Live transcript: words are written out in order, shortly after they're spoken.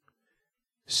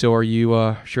So are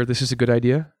you sure this is a good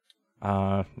idea?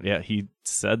 Yeah, he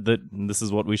said that this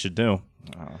is what we should do.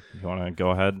 You want to go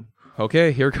ahead?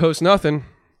 Okay, here goes nothing.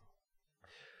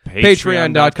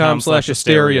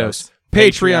 Patreon.com/Asterios.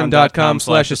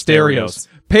 Patreon.com/Asterios.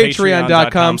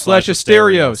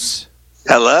 Patreon.com/Asterios.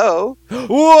 Hello? Whoa!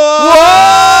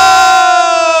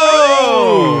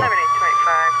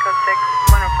 7825, code 6,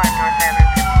 105 North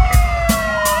Avenue,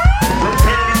 52.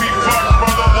 Prepare to be fucked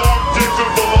by the long dicks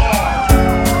of the law.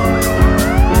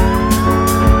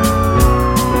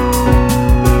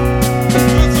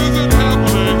 This isn't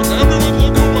happening. Everyone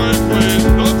look away, please.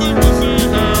 Nothing to see here.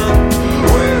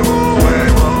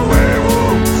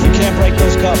 You can't break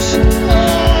those cuffs.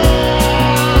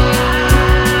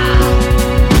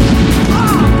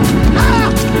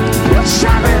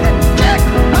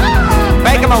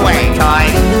 Make him away, Toy.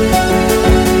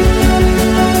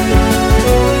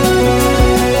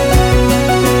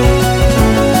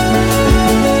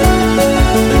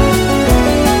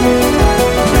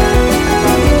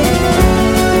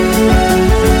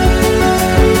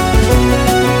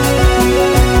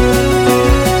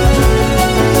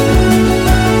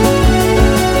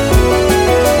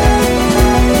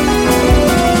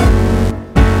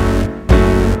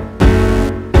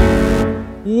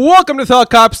 Welcome to Thought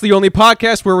Cops, the only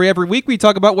podcast where every week we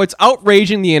talk about what's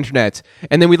outraging the internet.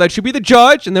 And then we let you be the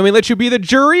judge, and then we let you be the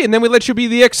jury, and then we let you be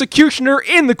the executioner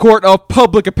in the court of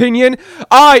public opinion.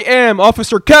 I am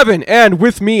Officer Kevin, and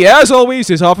with me, as always,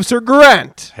 is Officer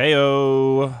Grant.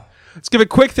 Heyo. Let's give a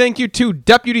quick thank you to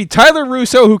Deputy Tyler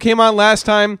Russo, who came on last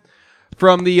time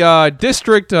from the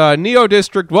district, Neo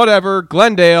District, whatever,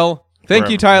 Glendale. Thank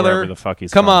you, Tyler. Wherever the fuck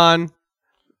he's Come from. on.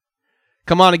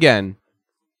 Come on again.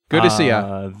 Good to see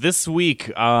ya. This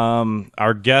week,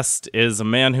 our guest is a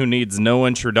man who needs no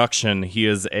introduction. He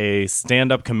is a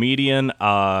stand-up comedian,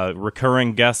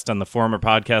 recurring guest on the former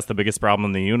podcast, The Biggest Problem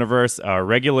in the Universe, a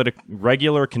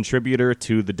regular contributor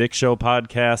to the Dick Show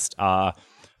podcast,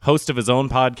 host of his own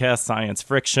podcast, Science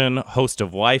Friction, host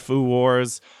of Waifu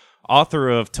Wars, author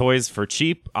of Toys for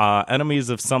Cheap, Enemies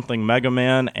of Something Mega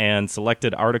Man, and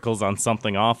selected articles on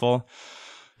Something Awful.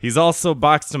 He's also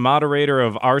boxed a moderator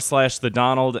of r/the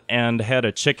Donald and had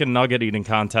a chicken nugget eating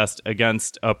contest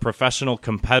against a professional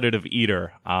competitive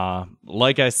eater.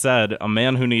 Like I said, a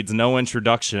man who needs no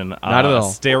introduction. Not at all.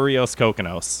 Asterios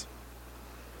Kokonos.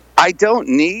 I don't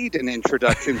need an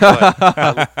introduction, but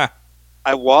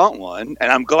I want one,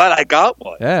 and I'm glad I got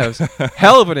one. Yeah, it was a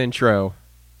hell of an intro.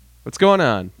 What's going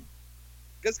on?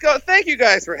 Thank you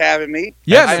guys for having me.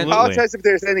 Yeah, I man. apologize if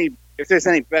there's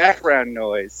any background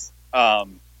noise.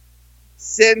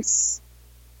 Since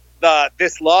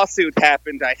this lawsuit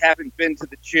happened, I haven't been to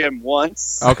the gym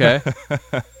once. Okay.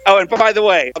 Oh, and by the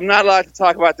way, I'm not allowed to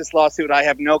talk about this lawsuit. I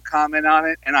have no comment on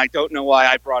it, and I don't know why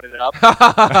I brought it up.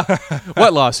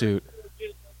 What lawsuit?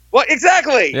 What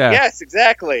exactly? Yeah. Yes,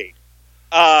 exactly.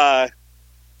 But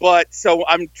so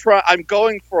I'm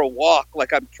going for a walk.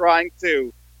 Like I'm trying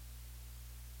to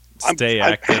Stay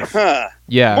active.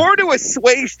 Yeah. More to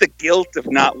assuage the guilt of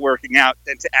not working out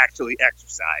than to actually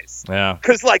exercise. Yeah.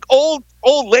 Because like old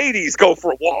ladies go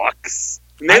for walks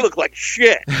and they look like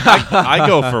shit. I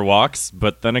go for walks,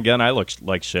 but then again, I look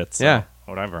like shit. So Yeah.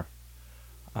 Whatever.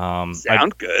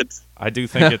 Sound good. I do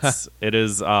think it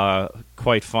is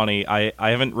quite funny. I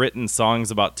haven't written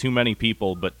songs about too many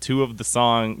people, but two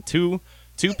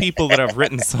people that have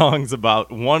written songs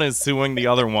about, one is suing the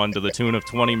other one to the tune of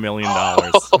 $20 million.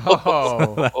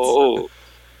 Oh.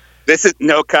 This is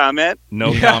no comment.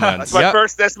 No Yeah. comments.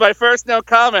 That's my first no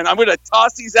comment. I'm gonna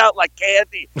toss these out like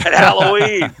candy at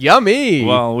Halloween. Yummy.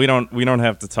 Well, we don't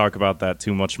have to talk about that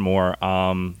too much more.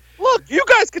 Look, you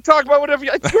guys can talk about whatever.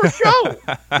 It's your show.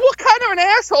 What kind of an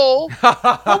asshole?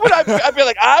 What would I'd be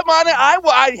like, I'm on it.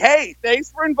 Hey,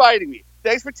 thanks for inviting me.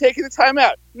 Thanks for taking the time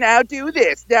out. Now do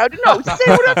this. Say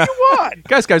whatever you want. You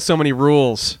guys got so many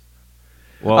rules.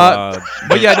 Well,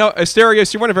 But yeah, no,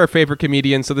 Asterios, you're one of our favorite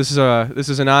comedians, so this is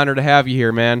an honor to have you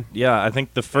here, man. yeah, I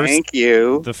think Thank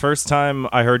you. the first time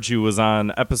I heard you was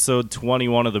on episode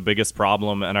 21 of The Biggest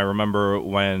Problem, and I remember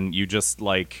when you just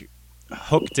like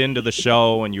hooked into the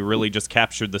show and you really just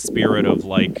captured the spirit of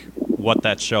like what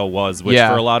that show was, which Yeah.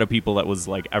 for a lot of people that was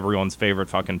like everyone's favorite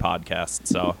fucking podcast.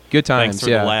 So Good times, thanks for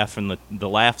yeah. the laugh and the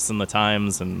laughs and the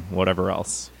times and whatever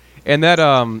else. And that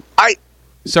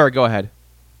sorry, go ahead.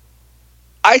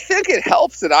 I think it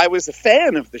helps that I was a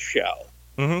fan of the show.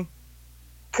 Mm-hmm.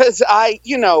 Because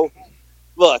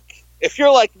look, if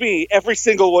you're like me, every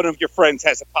single one of your friends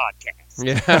has a podcast.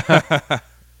 Yeah.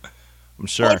 I'm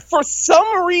sure. But for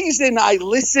some reason, I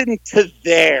listened to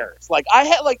theirs. Like I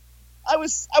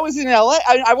was in LA.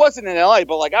 I wasn't in LA,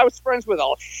 but like I was friends with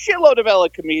a shitload of LA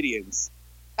comedians,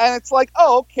 And it's like,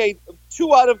 oh, okay,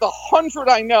 2 out of the 100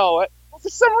 I know. Well, for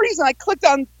some reason, I clicked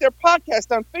on their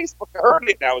podcast on Facebook. I heard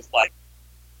it, and I was like,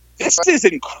 this is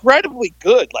incredibly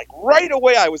good. Like, right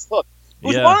away, I was hooked. It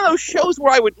was one of those shows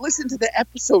where I would listen to the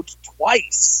episodes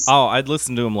twice. Oh, I'd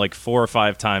listen to them like 4 or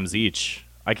 5 times each.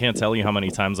 I can't tell you how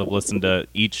many times I've listened to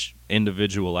each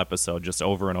individual episode just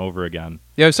over and over again.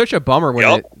 Yeah, it was such a bummer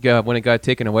when it got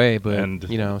taken away, but And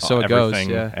so it goes. everything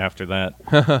Yeah. after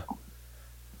that.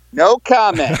 No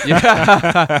comment.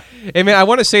 Yeah. Hey man, I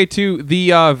want to say too,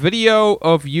 the video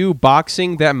of you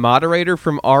boxing that moderator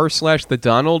from r/the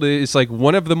Donald is like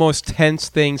one of the most tense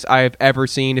things I have ever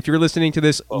seen. If you're listening to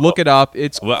this, look it up.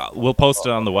 It's Well, we'll post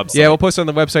it on the website. yeah, we'll post it on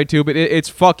the website too. But it's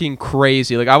fucking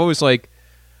crazy. Like I was like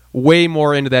way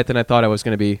more into that than I thought I was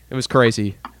going to be. It was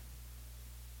crazy.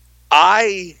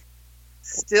 I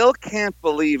still can't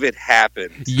believe it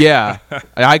happened. Yeah,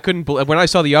 I couldn't believe when I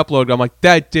saw the upload. I'm like,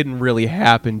 that didn't really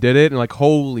happen, did it? And like,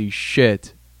 holy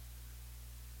shit.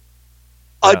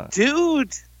 Yeah.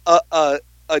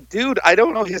 A dude, I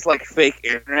don't know his like fake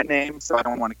internet name, so I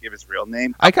don't want to give his real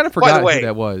name. I kind of By the forgot way- who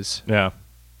that was. Yeah.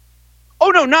 Oh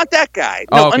no, not that guy.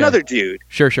 No, Oh, okay. another dude.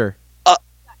 Sure.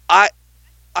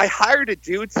 I hired a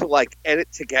dude to like edit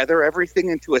together everything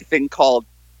into a thing called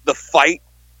The Fight: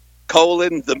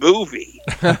 the movie.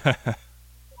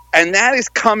 And that is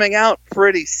coming out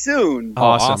pretty soon. Oh,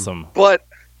 awesome. But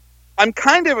I'm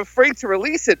kind of afraid to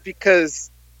release it because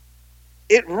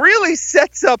it really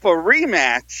sets up a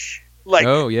rematch. Like,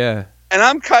 Oh yeah. and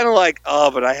I'm kind of like,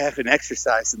 oh, but I haven't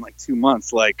exercised in like 2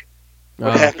 months. Like,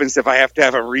 what happens if I have to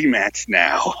have a rematch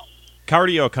now?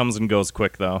 Cardio comes and goes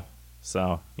quick, though.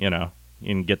 So, you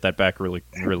can get that back really,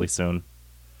 really soon.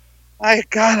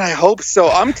 God, I hope so.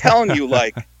 I'm telling you,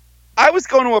 like, I was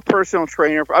going to a personal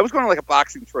trainer. I was going to like a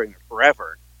boxing trainer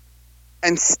forever.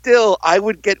 And still, I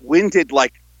would get winded,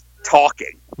 like,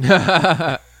 talking.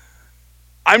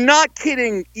 I'm not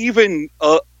kidding. Even,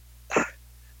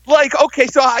 like, okay,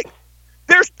 so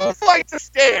there's 2 flights of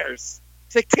stairs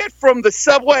to get from the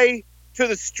subway to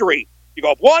the street. You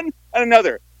go up one and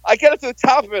another. I get up to the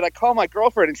top of it. I call my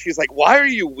girlfriend, and she's like, "Why are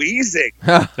you wheezing?"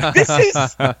 This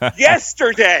is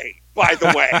yesterday, by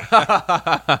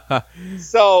the way.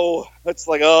 So it's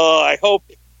like, oh, I hope.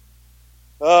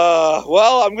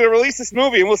 Well, I'm going to release this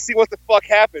movie, and we'll see what the fuck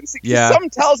happens. Yeah. Something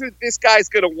tells me that this guy's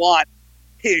going to want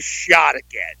his shot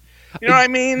again. You know what I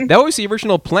mean? That was the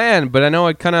original plan, but I know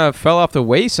it kind of fell off the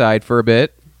wayside for a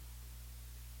bit.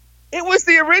 It was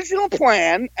the original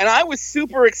plan, and I was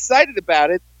super excited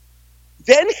about it.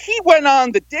 Then he went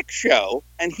on the Dick Show,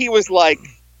 and he was like,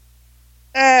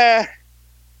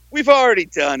 we've already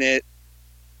done it.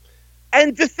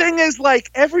 And the thing is, like,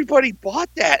 everybody bought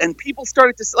that, and people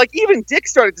started to, like, even Dick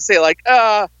started to say, like,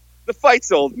 the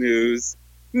fight's old news.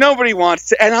 Nobody wants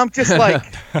to. And I'm just like,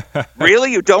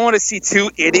 really? You don't want to see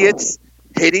 2 idiots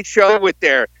hit each other with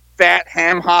their fat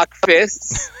ham hock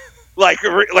fists? Like,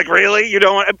 really? You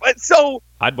don't want? But so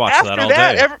I'd watch after that all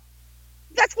day.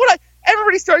 that's what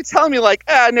everybody started telling me, like,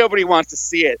 nobody wants to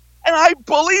see it, and I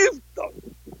believed them.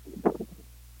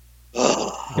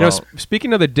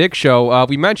 Speaking of the Dick Show,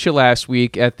 we met you last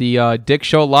week at the Dick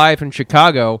Show Live in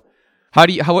Chicago. How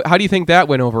do you think that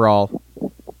went overall?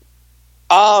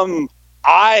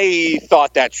 I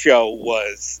thought that show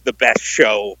was the best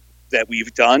show that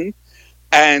we've done,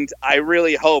 and I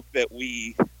really hope that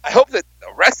the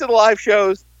rest of the live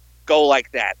shows go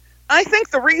like that. I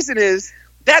think the reason is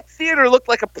that theater looked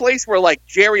like a place where like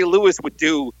Jerry Lewis would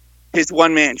do his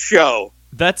one-man show.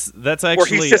 That's actually Where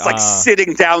he's just like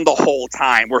sitting down the whole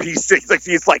time. Where he's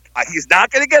not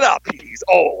going to get up. He's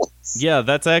old. Yeah,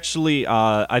 that's actually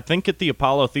I think at the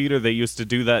Apollo Theater they used to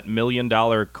do that $1 Million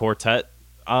Quartet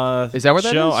Is that what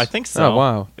that show. is? I think so. Oh,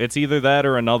 wow. It's either that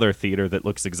or another theater that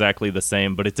looks exactly the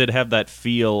same, but it did have that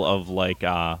feel of like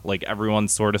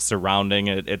everyone's sort of surrounding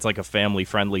it. It's like a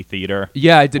family-friendly theater.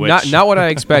 Yeah, I did Which- not what I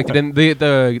expected, and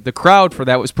the crowd for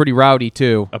that was pretty rowdy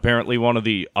too. Apparently, one of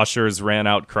the ushers ran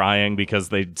out crying because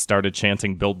they started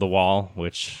chanting "Build the Wall,"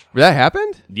 which That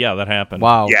happened? yeah, that happened.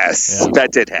 Wow. Yes, Yeah.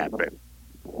 that did happen.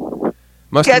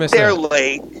 Must have Get missed there that.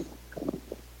 late.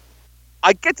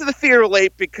 I get to the theater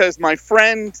late because my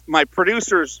friend, my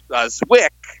producer, Zwick,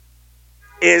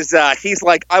 he's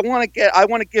like, I want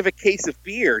to give a case of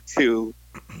beer to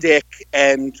Dick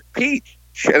and Peach,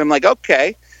 and I'm like,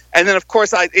 okay. And then of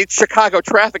course it's Chicago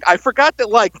traffic. I forgot that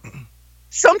like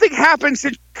something happens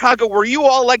in Chicago where you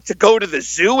all like to go to the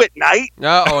zoo at night.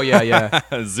 Oh yeah.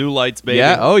 Zoo lights, baby.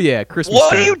 Yeah. Oh yeah. Christmas.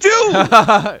 What do time. you do?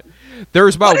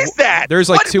 There's about. What is that? There's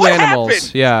like What- two what animals.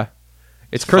 happened? Yeah.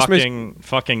 It's Christmas.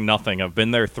 Fucking nothing. I've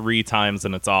been there 3 times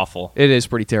and it's awful. It is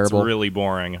pretty It's terrible. really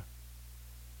boring.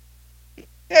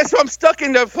 Yeah, so I'm stuck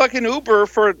in the fucking Uber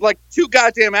for like 2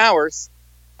 goddamn hours.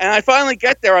 And I finally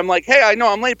get there. I'm like, hey, I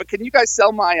know I'm late, but can you guys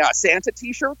sell my Santa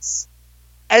t-shirts?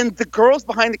 And the girls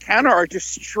behind the counter are just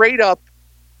straight up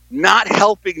not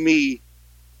helping me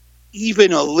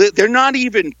even a little. They're not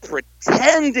even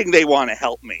pretending they want to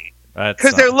help me.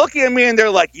 Because they're looking at me and they're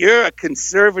like, you're a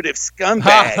conservative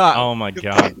scumbag. Oh, my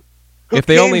God. Who If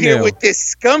they came only here knew. with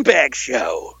this scumbag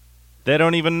show. They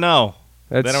don't even know.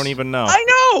 That's- They don't even know. I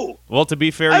know. Well, to be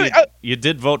fair, you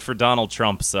did vote for Donald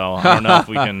Trump, so I don't know if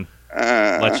we can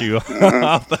let you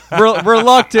off the...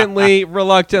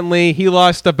 Reluctantly, he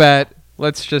lost a bet.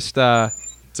 Let's just,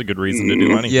 It's a good reason to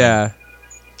do anything. yeah.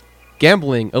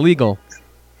 Gambling, illegal.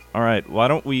 All right, why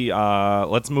don't we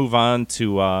let's move on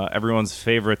to everyone's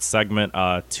favorite segment,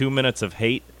 2 Minutes of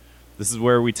Hate. This is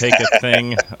where we take a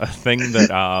thing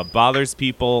that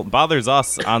bothers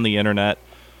us on the internet,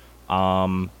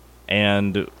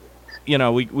 and you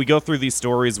know, we go through these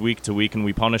stories week to week and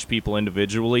we punish people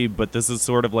individually, but this is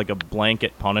sort of like a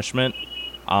blanket punishment.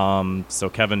 So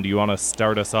Kevin, do you want to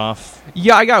start us off?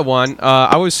 Yeah, I got one.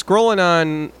 I was scrolling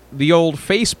on the old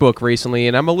Facebook recently,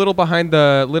 and I'm a little behind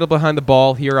the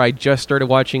ball here. I just started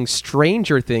watching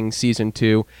Stranger Things season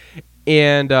 2,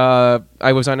 and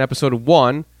I was on episode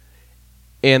 1,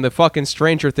 and the fucking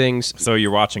Stranger Things. So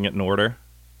you're watching it in order?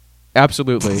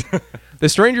 Absolutely. The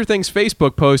Stranger Things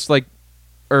Facebook post,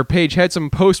 or page had some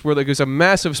post where there was a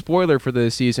massive spoiler for the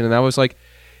season, and I was like,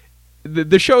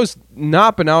 the show's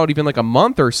not been out even like a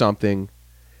month or something,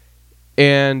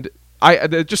 and I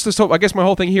guess my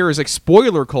whole thing here is like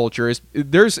spoiler culture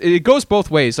it goes both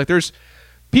ways. Like there's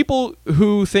people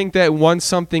who think that once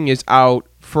something is out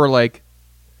for like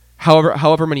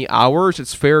however many hours,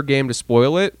 it's fair game to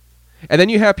spoil it, and then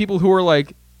you have people who are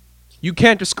like, you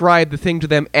can't describe the thing to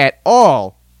them at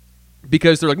all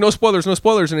because they're like, no spoilers,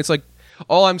 and it's like,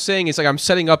 all I'm saying is like I'm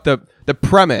setting up the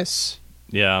premise.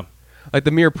 Yeah. Like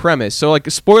the mere premise. So like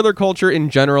spoiler culture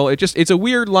in general, it's a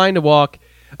weird line to walk.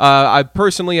 I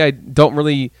don't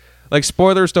really like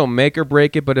spoilers. Don't make or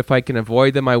break it, but if I can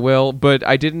avoid them, I will. But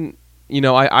I didn't.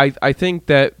 I think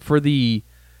that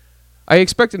I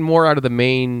expected more out of the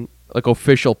main like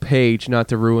official page, not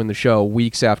to ruin the show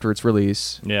weeks after its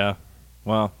release. Yeah.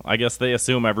 Well, I guess they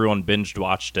assume everyone binged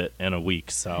watched it in a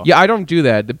week. So Yeah, I don't do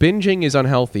that. The binging is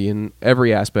unhealthy in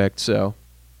every aspect. So.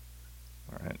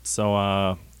 All right.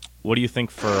 So what do you think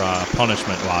for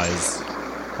punishment-wise?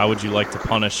 How would you like to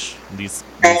punish these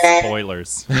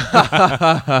spoilers?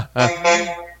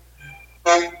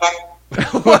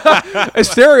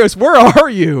 Asterios, where are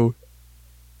you?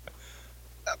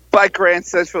 By Grand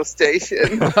Central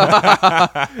Station.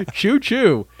 Choo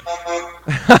choo.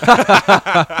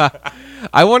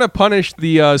 I want to punish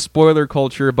the spoiler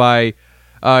culture by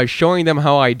showing them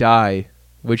how I die,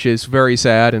 which is very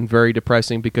sad and very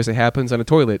depressing because it happens on a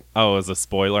toilet. Oh, as a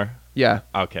spoiler? Yeah.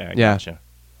 Okay, I Yeah. gotcha.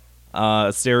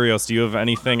 Asterios, do you have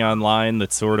anything online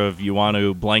that sort of you want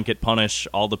to blanket punish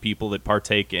all the people that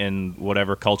partake in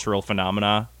whatever cultural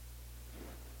phenomena?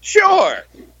 Sure.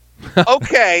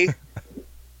 Okay.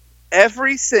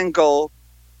 Every single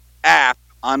app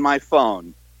on my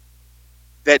phone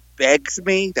that begs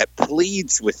me, that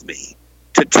pleads with me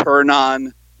to turn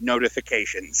on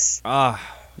notifications.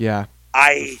 Yeah.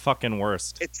 Fucking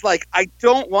worst. It's like, I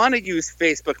don't want to use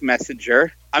Facebook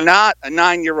Messenger. I'm not a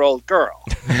 9-year-old girl.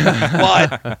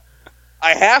 But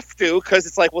I have to, because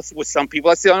it's like, well, with some people,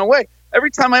 that's the only way.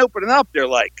 Every time I open it up, they're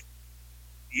like,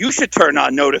 you should turn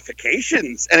on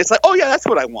notifications. And it's like, oh, yeah, that's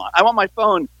what I want. I want my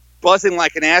phone buzzing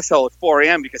like an asshole at 4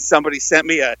 a.m. because somebody sent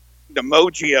me an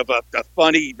emoji of a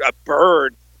funny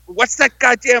bird. What's that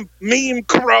goddamn meme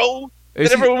crow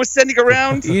that everyone was sending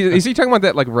around? Is he talking about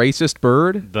that like racist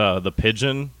bird? The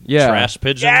pigeon? Yeah. Trash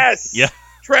pigeon? Yes. Yeah.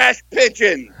 Trash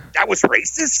pigeon. That was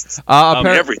racist.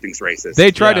 Everything's racist.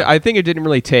 They tried Yeah. to. I think it didn't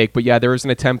really take, but yeah, there was an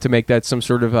attempt to make that some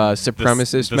sort of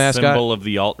supremacist the mascot. symbol of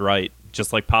the alt-right,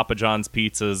 just like Papa John's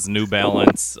pizzas, New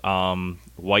Balance,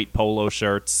 white polo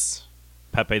shirts,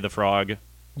 Pepe the Frog.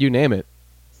 You name it.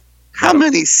 How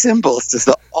many symbols does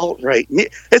the alt-right need?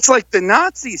 It's like the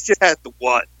Nazis just had the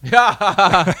one.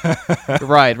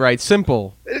 Right.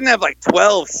 Simple. They didn't have like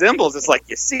 12 symbols. It's like,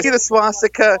 you see the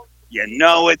swastika, you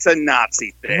know it's a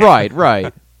Nazi thing.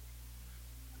 Right.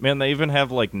 Man, they even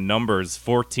have like numbers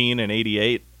 14 and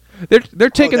 88. They're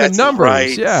taking the that's numbers.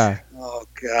 right. Yeah. Oh,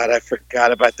 God, I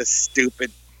forgot about the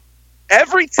stupid...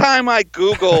 Every time I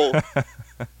Google...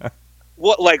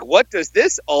 What does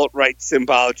this alt-right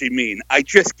symbology mean? I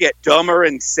just get dumber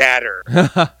and sadder.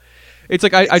 It's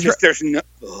like I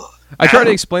try to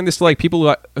explain this to like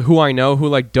people who I know who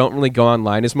like don't really go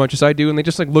online as much as I do, and they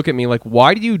just like look at me like,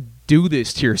 why do you do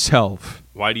this to yourself?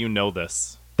 Why do you know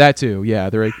this? That too, yeah.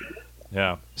 They're like,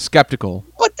 Yeah. skeptical.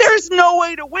 But there's no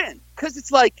way to win because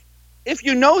it's like if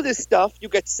you know this stuff, you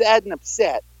get sad and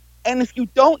upset, and if you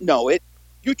don't know it,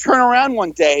 you turn around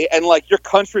one day and like your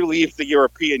country leaves the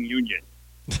European Union,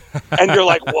 and you're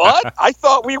like, "What? I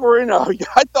thought we were in a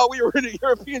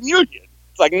European Union."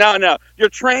 It's like, no, your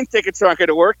train tickets aren't going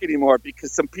to work anymore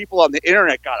because some people on the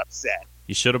internet got upset.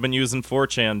 You should have been using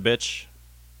 4chan, bitch.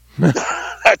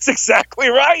 That's exactly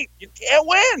right. You can't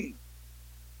win.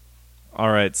 All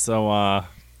right, so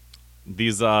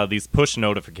these push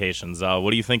notifications.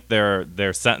 What do you think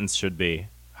their sentence should be?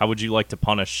 How would you like to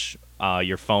punish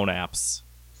your phone apps?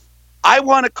 I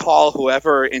want to call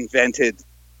whoever invented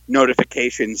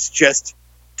notifications just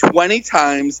 20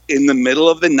 times in the middle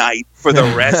of the night for the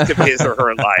rest of his or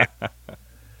her life.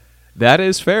 That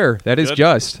is fair. That is Good.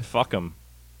 just. Fuck them.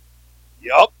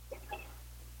 Yup.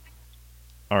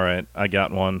 All right, I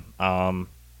got one.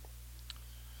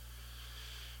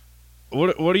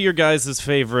 What are your guys'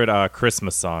 favorite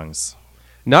Christmas songs?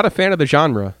 Not a fan of the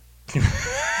genre.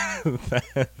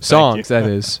 Songs, that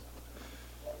is.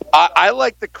 I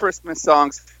like the Christmas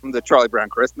songs from the Charlie Brown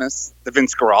Christmas, the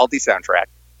Vince Guaraldi soundtrack.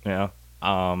 Yeah.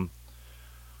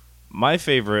 My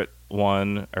favorite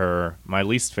one, or my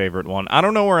least favorite one, I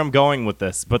don't know where I'm going with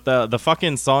this, but the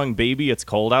fucking song Baby It's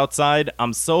Cold Outside,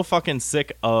 I'm so fucking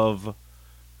sick of...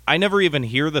 I never even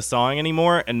hear the song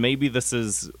anymore, and maybe this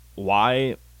is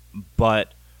why,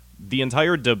 but the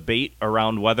entire debate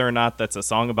around whether or not that's a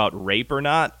song about rape or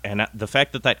not, and the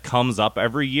fact that comes up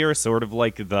every year, sort of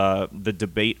like the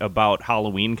debate about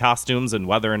Halloween costumes and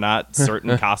whether or not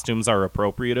certain costumes are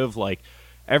appropriative, like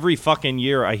every fucking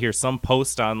year I hear some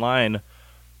post online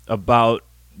about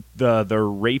the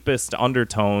rapist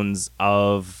undertones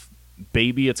of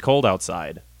Baby It's Cold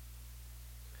Outside.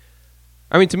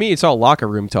 I mean, to me, it's all locker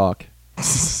room talk.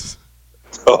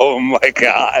 Oh my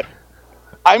God.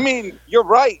 I mean, you're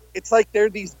right. It's like they're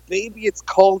these Baby It's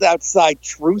Cold Outside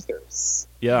truthers.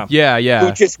 Yeah. Yeah.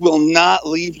 Who just will not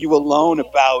leave you alone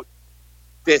about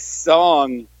this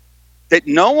song that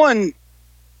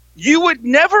you would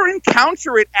never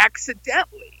encounter it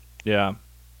accidentally. Yeah.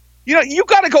 You know, you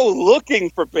got to go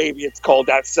looking for Baby It's Cold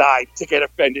Outside to get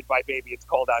offended by Baby It's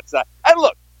Cold Outside. And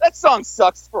look, that song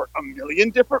sucks for a million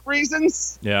different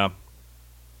reasons. Yeah.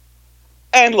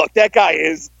 And look, that guy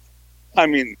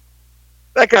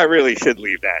really should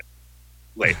leave that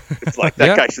lady. It's like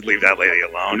that guy should leave that lady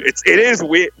alone. It is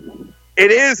weird. It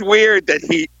is weird that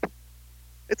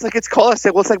it's like it's called. I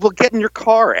said, well, it's like, well, get in your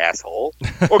car, asshole,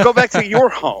 or go back to your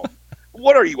home.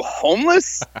 What are you,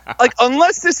 homeless? Like,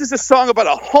 unless this is a song about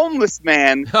a homeless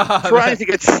man trying to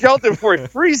get shelter before he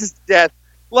freezes to death,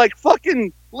 like,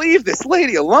 fucking leave this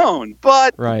lady alone.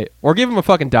 But right, or give him a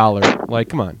fucking $1. Like,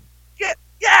 come on.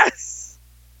 Yes.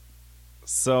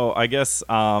 So I guess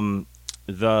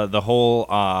the whole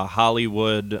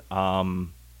Hollywood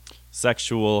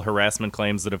sexual harassment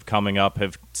claims that have coming up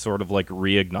have sort of like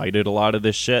reignited a lot of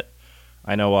this shit.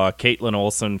 I know Caitlin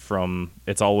Olsen from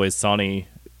It's Always Sunny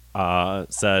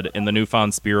said, in the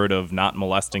newfound spirit of not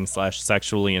molesting /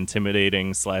 sexually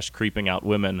intimidating / creeping out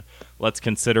women, let's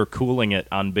consider cooling it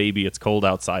on Baby It's Cold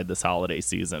Outside this holiday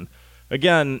season.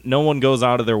 Again, no one goes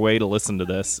out of their way to listen to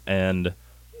this, and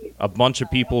a bunch of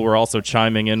people were also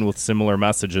chiming in with similar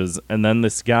messages. And then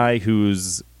this guy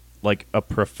who's like a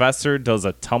professor does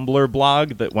a Tumblr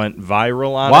blog that went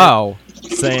viral on it,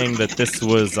 saying that this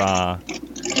was the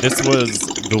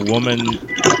woman.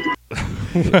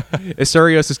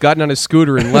 Asurios has gotten on his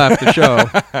scooter and left the show.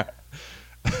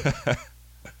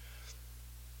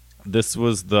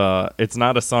 It's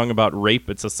not a song about rape,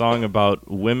 it's a song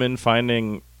about women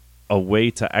finding a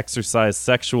way to exercise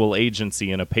sexual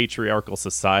agency in a patriarchal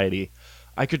society.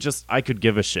 I could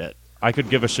give a shit. I could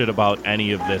give a shit about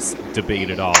any of this debate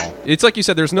at all. It's like you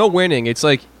said, there's no winning. It's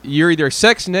like you're either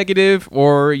sex negative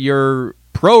or you're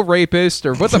pro-rapist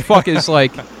or what the fuck is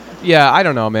like... Yeah, I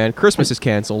don't know, man. Christmas is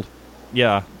canceled.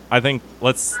 Yeah, I think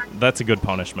that's a good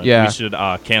punishment. Yeah. We should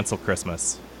cancel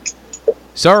Christmas.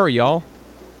 Sorry, y'all.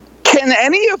 Can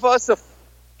any of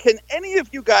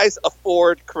you guys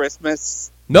afford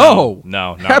Christmas? No.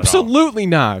 No, not absolutely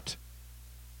not.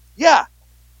 Yeah,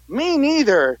 me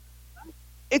neither.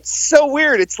 It's so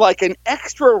weird. It's like an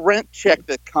extra rent check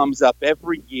that comes up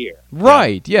every year.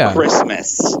 Right, yeah.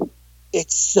 Christmas.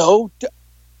 It's so...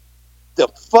 the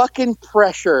fucking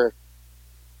pressure.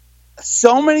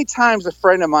 So many times a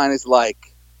friend of mine is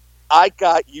like, I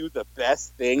got you the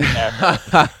best thing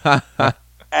ever.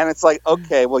 And it's like,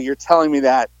 okay, well, you're telling me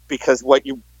that because why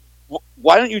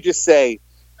don't you just say,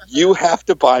 you have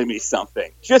to buy me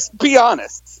something? Just be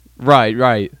honest.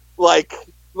 Right. Like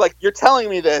you're telling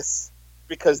me this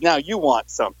because now you want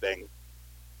something.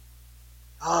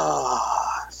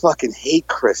 fucking hate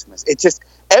Christmas. It just,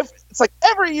 it's like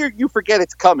every year you forget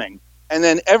it's coming, and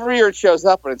then every year it shows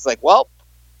up, and it's like, well,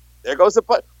 there goes a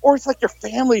but. Or it's like your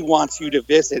family wants you to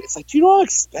visit. It's like, do you know how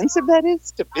expensive that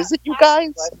is to visit you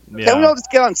guys? Yeah. Can't we all just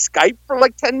get on Skype for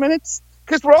like 10 minutes?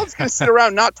 Because we're all just going to sit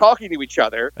around not talking to each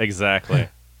other. Exactly.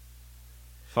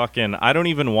 Fucking, I don't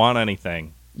even want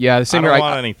anything. Yeah, the I same don't here.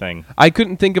 want anything. I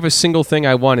couldn't think of a single thing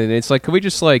I wanted. And it's like, could we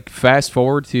just like fast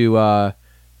forward to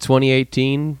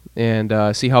 2018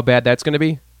 and see how bad that's going to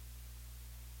be?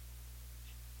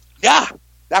 Yeah,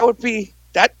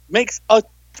 that makes a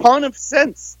ton of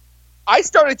sense. I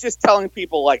started just telling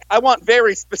people, like, I want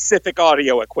very specific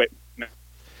audio equipment.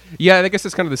 Yeah, I guess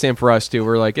it's kind of the same for us too.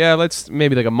 We're like, yeah, let's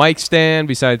maybe like a mic stand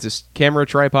besides this camera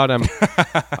tripod. I'm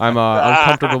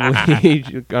uncomfortably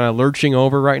kind of lurching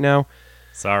over right now.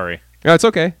 Sorry. No, it's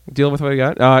okay. Deal with what we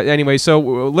got. Anyway, so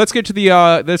let's get to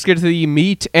the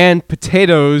meat and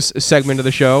potatoes segment of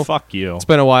the show. Fuck you. It's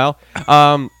been a while.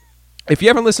 If you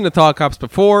haven't listened to Thought Cops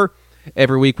before,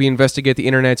 every week we investigate the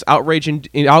internet's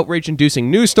outrage-inducing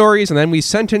news stories, and then we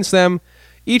sentence them,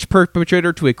 each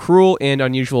perpetrator, to a cruel and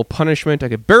unusual punishment. I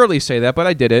could barely say that, but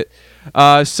I did it.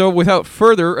 So without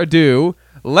further ado,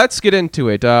 let's get into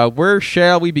it. Where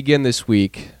shall we begin this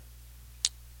week?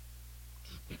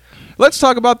 Let's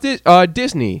talk about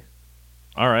Disney.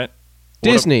 All right.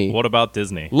 Disney. What about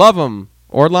Disney? Love them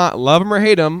or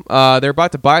hate them. They're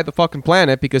about to buy the fucking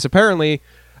planet because apparently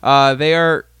they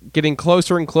are getting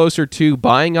closer and closer to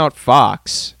buying out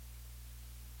Fox.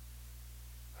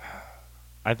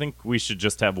 I think we should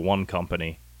just have one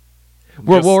company.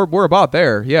 We're about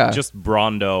there, yeah. Just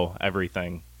Brondo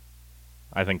everything.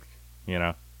 I think, you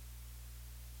know.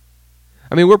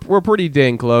 I mean, we're pretty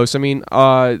dang close. I mean,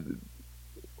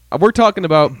 we're talking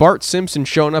about Bart Simpson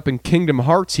showing up in Kingdom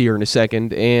Hearts here in a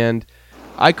second, and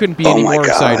I couldn't be any more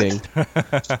exciting.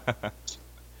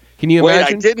 Can you imagine?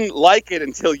 Wait, I didn't like it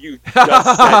until you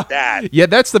just said that. Yeah,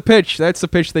 that's the pitch. That's the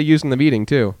pitch they used in the meeting,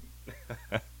 too.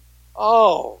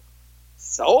 Oh,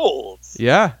 sold.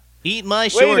 Yeah. Eat my Wait a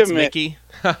shorts, minute. Mickey.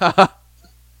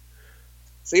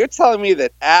 So you're telling me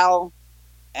that Al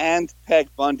and Peg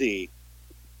Bundy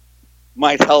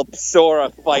might help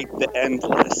Sora fight the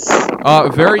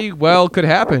Endless? Very well could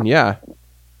happen, yeah.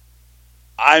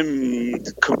 I'm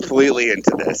completely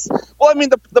into this. Well, I mean,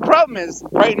 the problem is,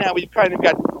 right now we've kind of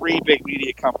got three big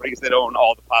media companies that own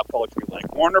all the pop culture,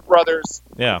 like Warner Brothers,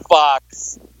 Yeah.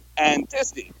 Fox, and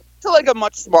Disney. To like a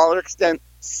much smaller extent,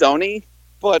 Sony.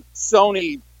 But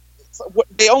Sony,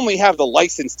 they only have the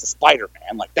license to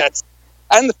Spider-Man. Like, that's...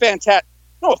 And the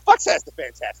Fox has the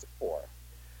Fantastic Four.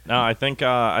 No, I think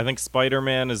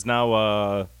Spider-Man is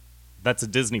now that's a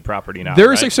Disney property now.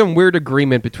 There's right? like some weird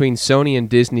agreement between Sony and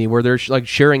Disney where they're like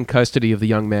sharing custody of the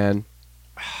young man.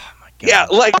 Yeah,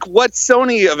 like what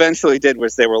Sony eventually did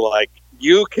was they were like,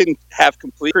 you can have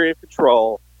complete creative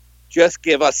control, just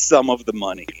give us some of the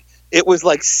money. It was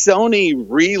like Sony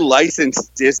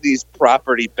relicensed Disney's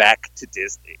property back to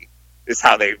Disney, is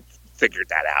how they figured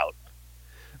that out.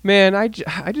 Man, I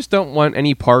just don't want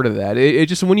any part of that. It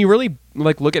just, when you really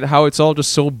like look at how it's all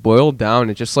just so boiled down,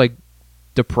 it's just like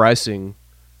depressing.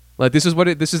 Like this is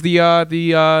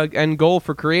the end goal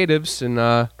for creatives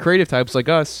and creative types like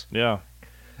us. Yeah.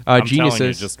 I'm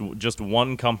Geniuses. telling you, just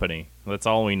one company. That's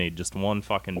all we need. Just one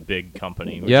fucking big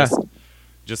company. Yeah.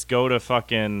 Just go to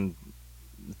fucking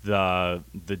the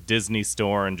Disney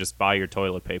store and just buy your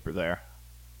toilet paper there.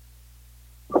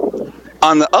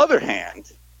 On the other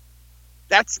hand,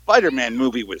 that Spider-Man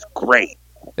movie was great.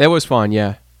 It was fun,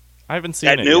 yeah. I haven't seen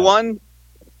That it new yet. one,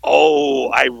 oh,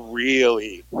 I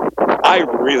really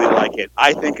like it.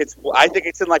 I think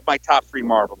it's in like my top 3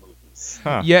 Marvel movies.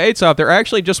 Huh. Yeah, it's up there. I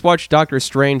actually just watched Doctor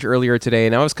Strange earlier today,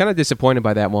 and I was kind of disappointed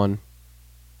by that one.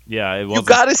 Yeah, it You wasn't.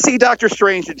 got to see Doctor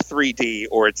Strange in 3D,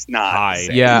 or it's not. Hi. the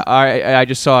same. Yeah, I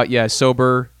just saw it, yeah,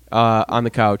 sober on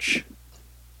the couch.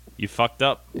 You fucked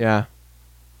up. Yeah.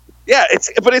 Yeah,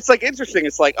 it's like interesting.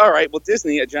 It's like, all right, well,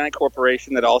 Disney, a giant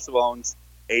corporation that also owns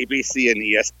ABC and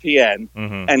ESPN,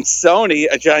 Mm-hmm. and Sony,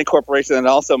 a giant corporation that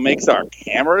also makes our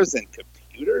cameras and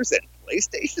computers and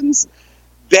PlayStations,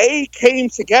 they came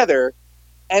together,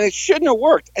 and it shouldn't have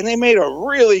worked, and they made a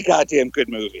really goddamn good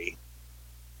movie.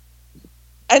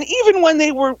 And even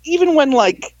when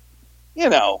like, you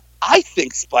know, I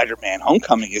think Spider-Man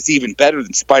Homecoming is even better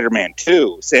than Spider-Man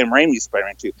 2, Sam Raimi's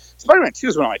Spider-Man 2. Spider-Man 2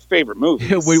 is one of my favorite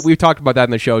movies. We've talked about that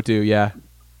in the show, too, yeah.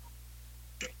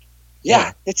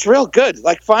 Yeah, it's real good.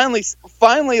 Like finally,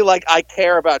 like I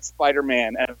care about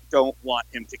Spider-Man and don't want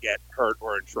him to get hurt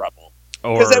or in trouble.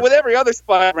 Because with every other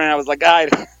Spider-Man, I was like,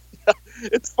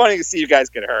 it's funny to see you guys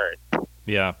get hurt.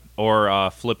 Yeah,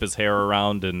 or flip his hair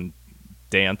around and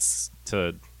dance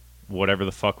to whatever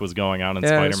the fuck was going on in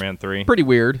Yeah, it's Spider-Man 3. Pretty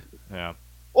weird. Yeah.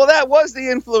 Well, that was the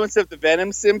influence of the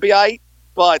Venom symbiote,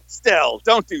 but still,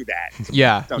 don't do that.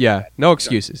 Yeah, Don't do yeah. that. No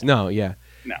excuses. No, yeah.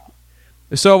 No.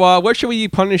 So, what should we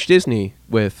punish Disney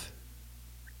with?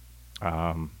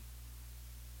 I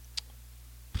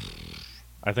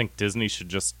think Disney should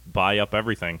just buy up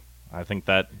everything. I think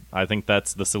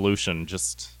that's the solution.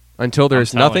 Just Until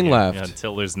there's I'm telling nothing you, left. yeah,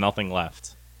 until there's nothing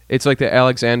left. It's like the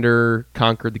Alexander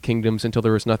conquered the kingdoms until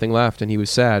there was nothing left, and he was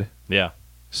sad. Yeah.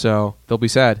 So they'll be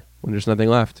sad when there's nothing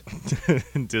left.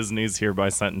 Disney's hereby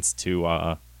sentenced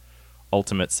to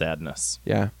ultimate sadness.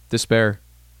 Yeah, despair,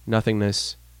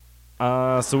 nothingness.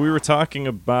 So we were talking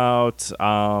about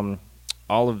all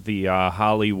of the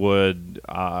Hollywood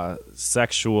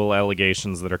sexual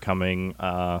allegations that are coming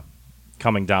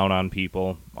down on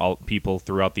people. All people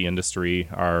throughout the industry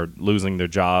are losing their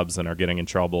jobs and are getting in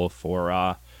trouble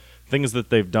for things that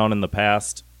they've done in the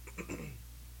past.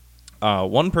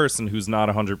 One person who's not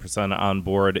 100% on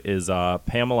board is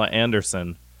Pamela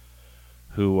Anderson,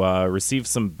 who received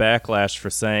some backlash for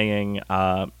saying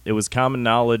it was common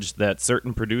knowledge that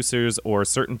certain producers or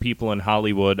certain people in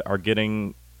Hollywood are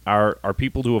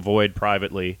people to avoid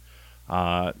privately.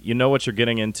 You know what you're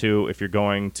getting into if you're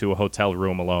going to a hotel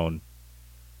room alone.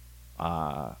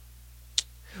 Well,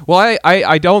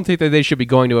 I don't think that they should be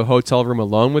going to a hotel room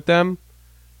alone with them.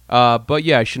 But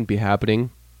yeah, it shouldn't be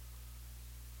happening.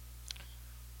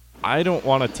 I don't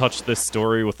want to touch this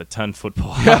story with a 10-foot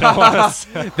pole. I don't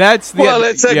wanna That's the Well,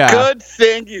 it's a yeah. good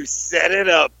thing you set it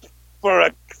up for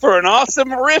an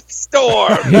awesome riff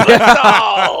storm. Let's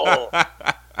all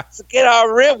so get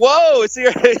our riff. Whoa, it's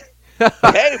your hey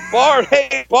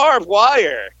barbed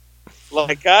wire.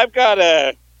 Like I've got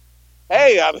a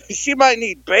she might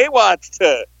need Baywatch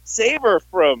to save her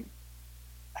from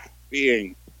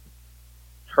being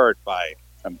hurt by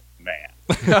a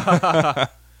man.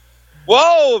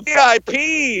 Whoa,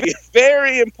 VIP,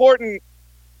 very important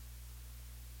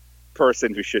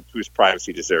person whose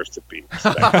privacy deserves to be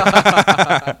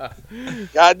respected.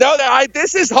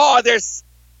 This is hard. This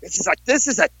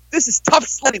is tough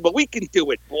sledding, but we can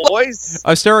do it, boys.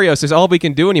 Asterios is all we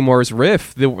can do anymore is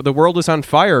riff. The world is on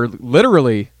fire,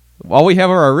 literally. All we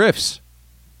have are our riffs.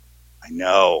 I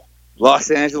know. Los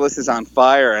Angeles is on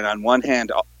fire, and on one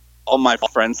hand, all my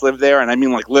friends live there, and I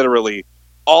mean like literally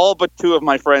all but two of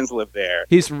my friends live there.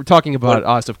 He's talking about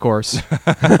us, of course.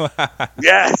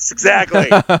 Yes, exactly.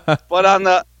 But on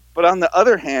the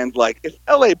other hand, like if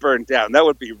LA burned down, that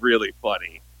would be really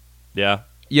funny. Yeah.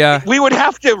 Yeah. We would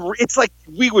have to. It's like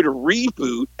we would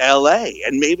reboot LA,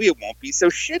 and maybe it won't be so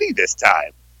shitty this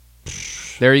time.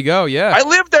 There you go. Yeah. I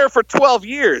lived there for 12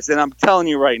 years, and I'm telling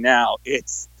you right now,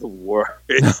 it's the worst.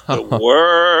 It's the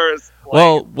worst.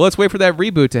 Well, let's wait for that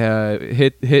reboot to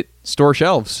hit store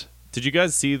shelves. Did you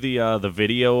guys see the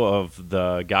video of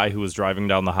the guy who was driving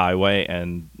down the highway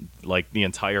and like the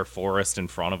entire forest in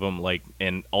front of him, like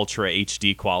in ultra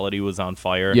HD quality, was on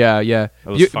fire? Yeah, yeah. It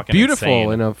was fucking beautiful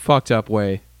insane. in a fucked up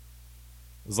way. It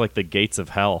was like the gates of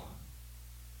hell.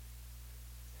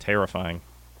 Terrifying.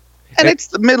 and it's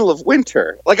the middle of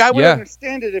winter. Like I would Yeah.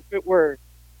 understand it if it were.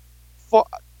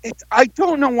 I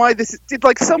don't know why this did.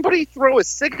 Like somebody throw a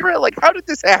cigarette. Like how did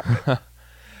this happen?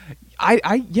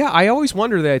 I always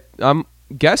wonder that. I'm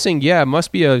guessing, it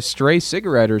must be a stray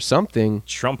cigarette or something.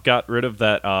 Trump got rid of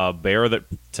that bear that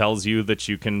tells you that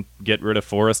you can get rid of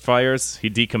forest fires. He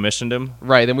decommissioned him.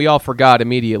 Right, then we all forgot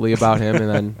immediately about him, and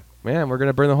then, man, we're going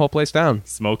to burn the whole place down.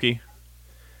 Smokey.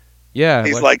 Yeah.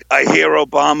 He's like, I hear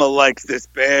Obama likes this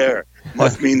bear.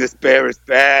 Must mean this bear is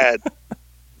bad.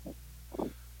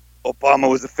 Obama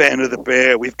was a fan of the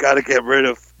bear. We've got to get rid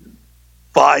of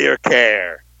fire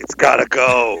care. It's got to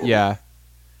go. Yeah.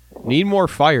 Need more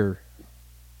fire.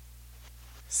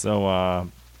 So,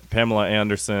 Pamela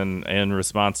Anderson, in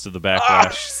response to the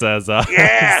backlash, says,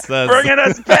 Yeah, says, bringing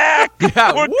us back.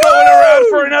 Yeah, We're woo! going around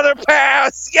for another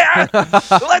pass. Yeah,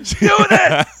 let's do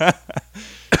this.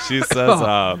 She says,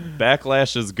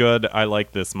 backlash is good. I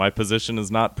like this. My position is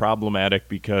not problematic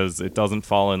because it doesn't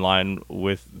fall in line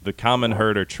with the common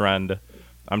herd or trend.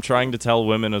 I'm trying to tell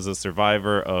women as a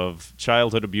survivor of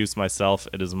childhood abuse myself,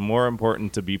 it is more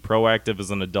important to be proactive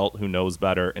as an adult who knows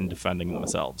better in defending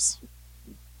themselves.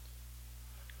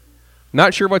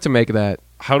 Not sure what to make of that.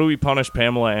 How do we punish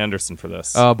Pamela Anderson for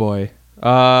this? Oh, boy.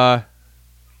 Hey,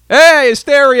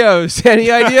 Asterios,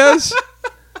 any ideas?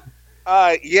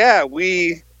 Yeah,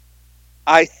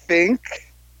 I think.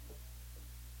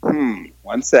 1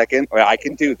 second. Well, I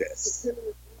can do this.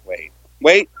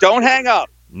 Wait, don't hang up.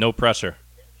 No pressure.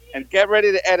 And get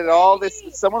ready to edit all this.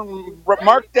 Someone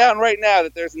mark down right now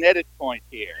that there's an edit point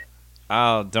here.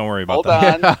 Don't worry about Hold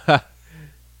that. on.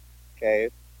 Okay,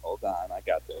 hold on. I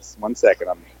got this. 1 second.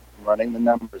 I'm running the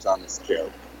numbers on this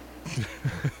joke.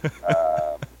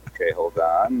 Okay, hold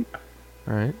on.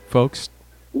 All right, folks.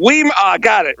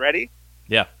 Got it. Ready?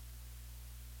 Yeah.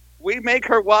 We make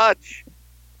her watch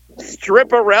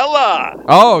Stripperella.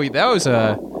 Oh, that was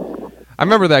I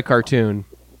remember that cartoon.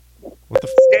 What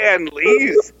the Stan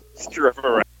Lee's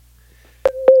Stripperella.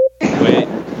 wait?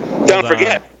 Don't Hold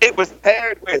forget, on. it was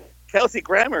paired with Kelsey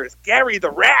Grammer's Gary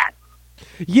the Rat.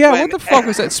 Yeah, When- what the fuck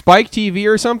was that? Spike TV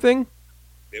or something?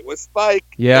 It was Spike.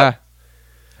 Yeah. Yep.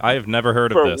 I have never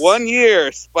heard For of this. 1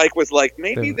 year, Spike was like,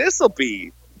 maybe Yeah. this will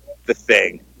be the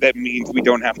thing that means we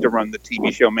don't have to run the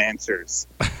TV show Mansers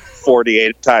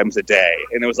 48 times a day.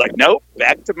 And it was like, nope,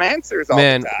 back to Mansers all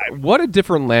Man, the time. what a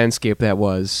different landscape that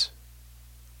was.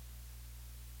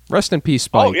 Rest in peace,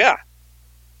 Spike. Oh, yeah.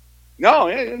 No,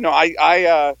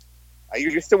 I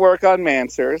used to work on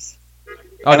Mansers.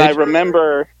 Oh, And did I you?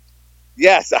 remember,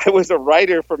 yes, I was a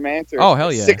writer for Mansers. Oh, hell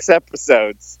for yeah. 6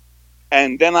 episodes.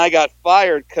 And then I got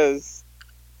fired because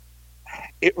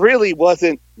it really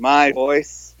wasn't my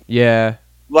voice. Yeah.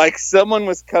 Like, someone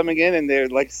was coming in and they're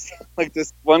like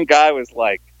this one guy was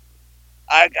like,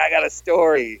 I got a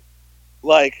story.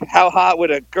 Like, how hot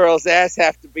would a girl's ass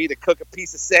have to be to cook a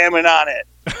piece of salmon on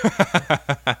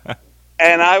it?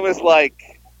 And I was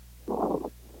like,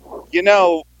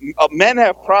 men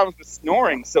have problems with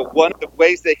snoring, so one of the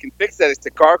ways they can fix that is to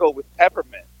gargle with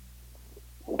peppermint.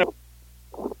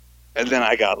 And then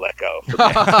I got let go.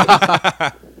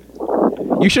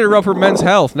 You should have run for Men's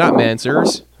Health, not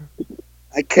Mansers.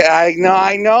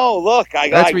 I know. Look,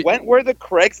 That's I went where the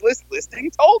Craigslist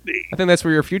listing told me. I think that's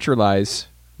where your future lies.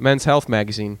 Men's Health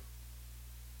magazine.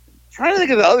 Trying to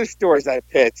think of the other stories I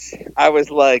pitched. I was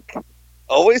like,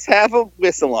 always have a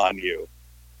whistle on you.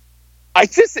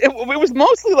 It was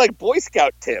mostly like Boy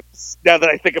Scout tips, now that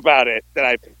I think about it, that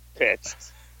I pitched.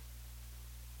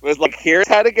 It was like, here's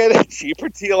how to get a cheaper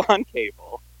deal on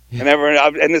cable.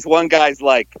 And this one guy's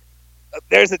like,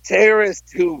 there's a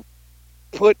terrorist who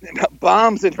put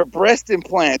bombs in her breast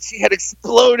implants. She had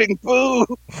exploding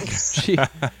boobs. Gee,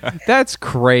 that's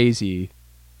crazy.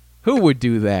 Who would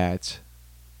do that?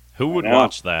 Who would I know.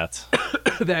 watch that?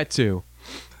 That too.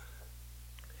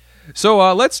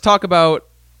 So let's talk about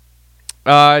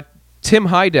Tim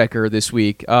Heidecker this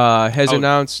week. Has Oh.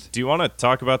 announced. Do you want to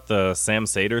talk about the Sam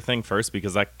Sater thing first,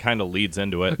 because that kind of leads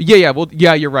into it? Yeah. Well,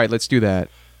 yeah. You're right. Let's do that.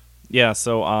 Yeah.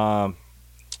 So,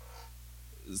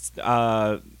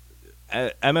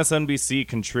 MSNBC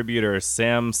contributor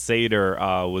Sam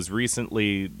Sater was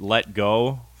recently let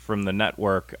go from the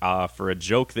network for a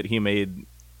joke that he made.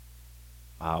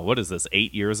 What is this?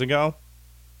 8 years ago,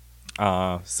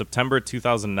 September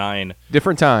 2009.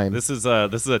 Different time. This is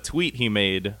a tweet he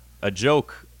made, a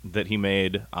joke that he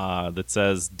made that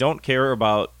says, "Don't care,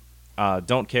 R.E.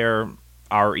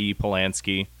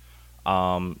 Polanski.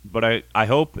 But I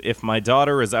hope if my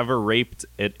daughter is ever raped,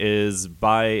 it is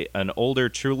by an older,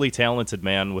 truly talented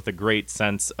man with a great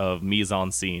sense of mise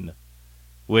en scene,"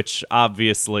 which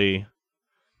obviously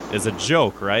is a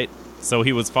joke, right? So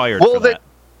he was fired for that.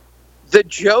 The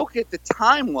joke at the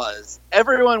time was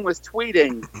everyone was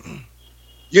tweeting,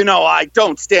 I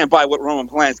don't stand by what Roman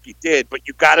Polanski did, but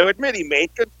you got to admit he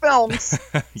made good films.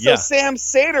 Yeah. So Sam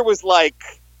Sater was like,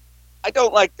 I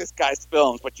don't like this guy's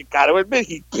films, but you got to admit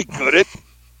he'd be good at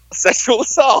sexual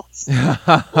assaults.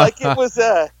 Like it was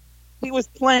he was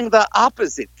playing the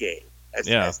opposite game,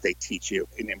 as they teach you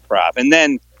in improv. And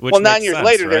then, Which 9 makes years sense,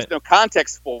 later, right? there's no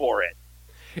context for it.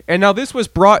 And now this was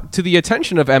brought to the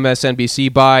attention of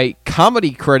MSNBC by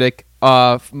comedy critic,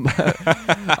 comedy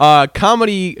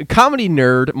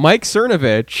nerd Mike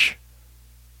Cernovich.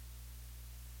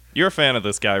 You're a fan of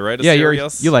this guy, right? Yeah,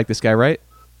 Asterios? you like this guy, right?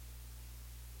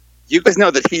 You guys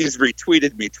know that he's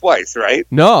retweeted me twice, right?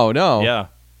 No. Yeah,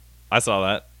 I saw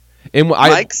that. And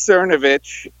Mike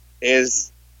Cernovich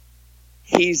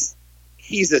he's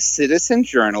a citizen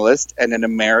journalist and an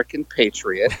American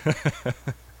patriot,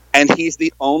 and he's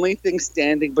the only thing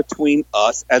standing between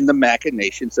us and the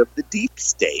machinations of the deep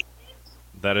state.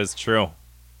 That is true.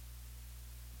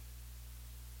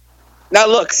 Now,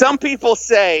 look, some people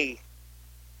say,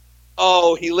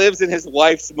 "Oh, he lives in his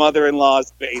wife's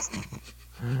mother-in-law's basement."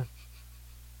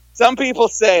 Some people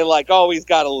say, like, "Oh, he's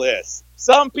got a list."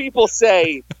 Some people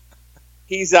say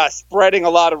he's spreading a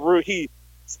lot of he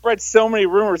spread so many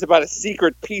rumors about a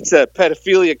secret pizza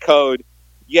pedophilia code,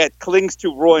 yet clings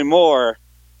to Roy Moore,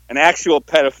 an actual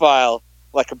pedophile,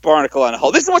 like a barnacle on a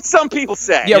hole. This is what some people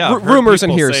say. yeah, Yeah, I've heard rumors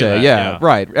and people say hearsay. that, Yeah, yeah.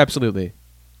 right, absolutely.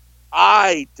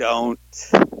 I don't.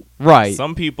 Right.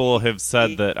 Some people have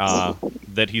said that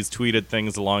that he's tweeted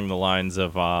things along the lines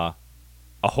of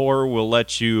A whore will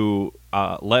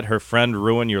let her friend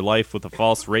ruin your life with a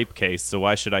false rape case, so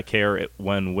why should I care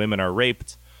when women are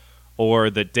raped?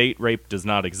 Or that date rape does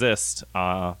not exist.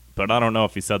 But I don't know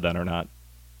if he said that or not.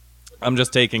 I'm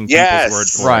just taking Yes. people's word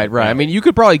for Right, it. right. Yeah. I mean, you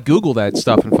could probably Google that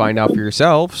stuff and find out for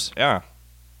yourselves. Yeah.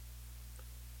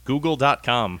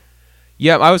 Google.com.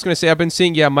 Yeah, I was going to say, I've been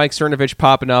seeing, Mike Cernovich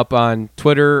popping up on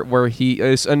Twitter, where he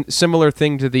is a similar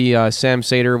thing to the Sam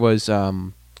Sater was,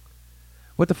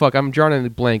 what the fuck? I'm drawing a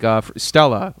blank.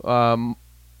 Stella.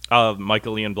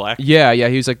 Michael Ian Black. Yeah,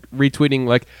 he was like retweeting,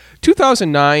 like,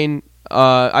 2009,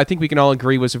 I think we can all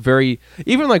agree was a very,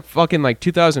 even like fucking like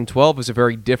 2012 was a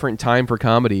very different time for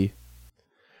comedy.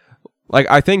 Like,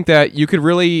 I think that you could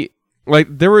really, like,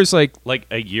 there was like, Like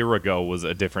a year ago was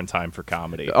a different time for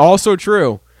comedy. also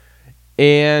true.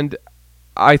 And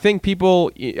I think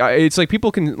it's like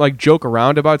people can like joke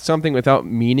around about something without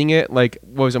meaning it. Like,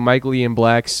 what was it, Michael Ian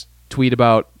Black's tweet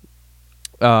about,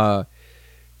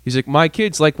 he's like, my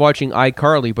kids like watching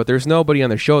iCarly, but there's nobody on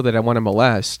the show that I want to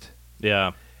molest.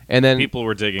 Yeah. And then People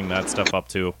were digging that stuff up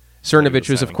too. Cernovich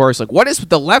was, of course, like, what is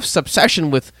the left's obsession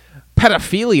with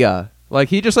pedophilia? Like,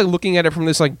 he just like looking at it from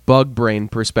this like bug brain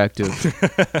perspective.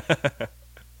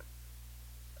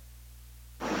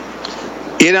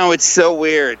 You know, it's so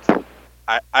weird.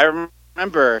 I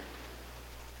remember,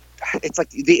 it's like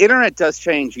the internet does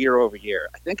change year over year.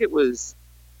 I think it was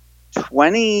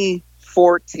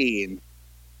 2014.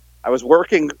 I was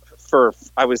working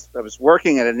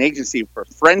working at an agency for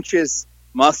French's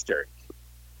Mustard,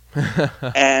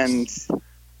 and them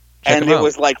it out.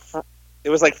 was like French. It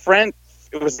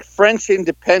was French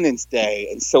Independence Day,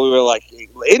 and so we were like,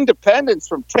 independence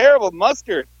from terrible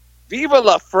mustard. Viva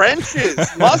la French's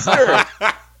Mustard.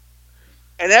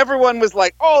 And everyone was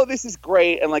like, oh, this is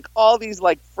great. And like all these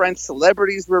like French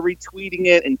celebrities were retweeting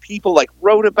it, and people like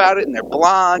wrote about it in their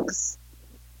blogs.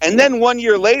 And then 1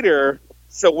 year later,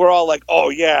 so we're all like, oh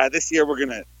yeah, this year we're going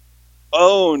to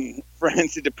own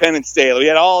French Independence Day. We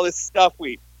had all this stuff.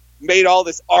 We made all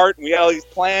this art and we had all these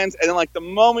plans. And then like the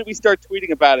moment we start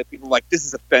tweeting about it, people are like, this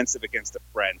is offensive against the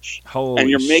French. Holy and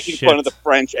you're making shit. fun of the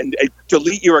French, and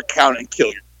delete your account and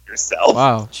kill yourself.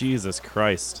 Wow. Jesus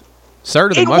Christ.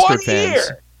 Sorry to the In Mustard 1 fans.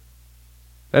 year.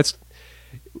 That's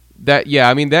that. Yeah,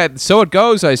 I mean that. So it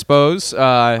goes, I suppose.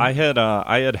 I had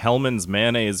Hellman's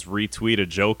Mayonnaise retweet a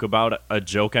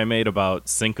joke I made about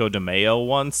Cinco de Mayo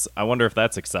once. I wonder if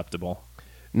that's acceptable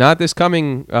Not this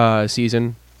coming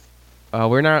season.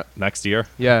 We're not. next year.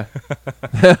 Yeah.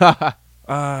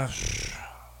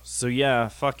 So yeah,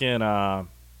 fucking what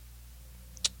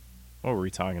were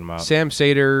we talking about? Sam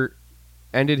Sater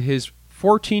ended his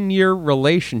 14-year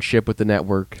relationship with the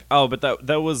network. Oh, but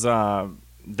that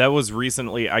was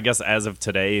recently, I guess as of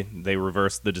today, they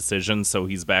reversed the decision, so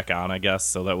he's back on, I guess.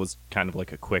 So that was kind of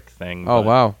like a quick thing. Oh but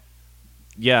wow.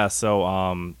 Yeah, so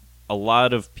a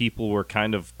lot of people were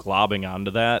kind of globbing onto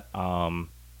that.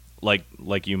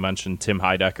 Like you mentioned, Tim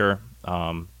Heidecker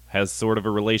has sort of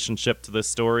a relationship to this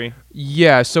story,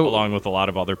 Yeah. So along with a lot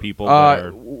of other people. That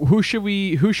are, who should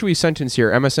we sentence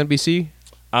here? MSNBC.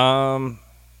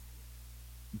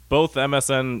 both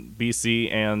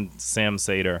MSNBC and Sam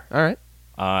Sater. All right.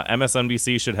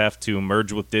 MSNBC should have to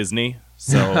merge with Disney,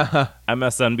 so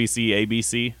MSNBC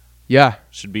ABC Yeah.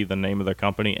 should be the name of their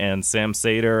company, and Sam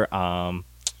Sater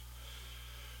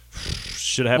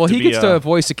should have Well, to he be gets to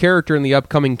voice a character in the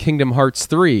upcoming Kingdom Hearts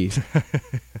 3.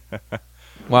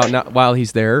 While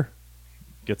he's there.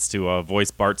 gets to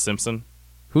voice Bart Simpson.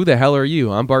 Who the hell are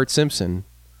you? I'm Bart Simpson.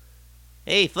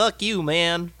 Hey, fuck you,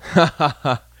 man.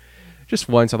 Just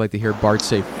once, I'd like to hear Bart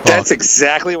say "fuck." That's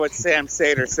exactly what Sam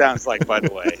Sater sounds like, by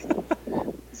the way.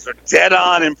 So dead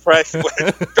on impression.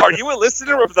 Are you a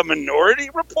listener of the Minority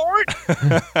Report?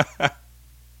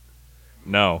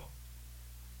 No.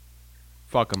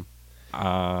 Fuck him.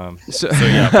 So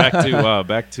yeah,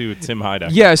 back to Tim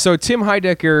Heidecker. Yeah, so Tim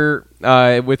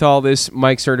Heidecker, with all this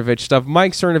Mike Cernovich stuff,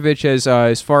 Mike Cernovich has,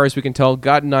 as far as we can tell,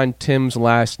 gotten on Tim's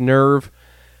last nerve.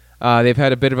 They've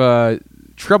had a bit of a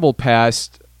troubled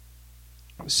past.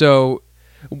 So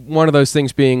one of those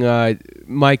things being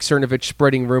Mike Cernovich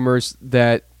spreading rumors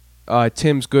that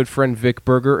Tim's good friend Vic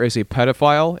Berger is a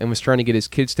pedophile and was trying to get his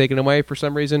kids taken away for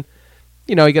some reason.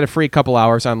 You know, you get a free couple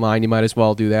hours online, you might as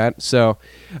well do that. So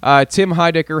Tim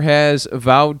Heidecker has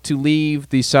vowed to leave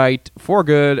the site for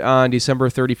good on December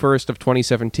 31st of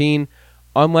 2017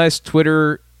 unless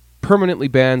Twitter permanently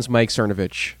bans Mike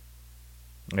Cernovich.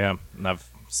 Yeah, and I've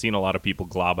seen a lot of people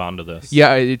glob onto this.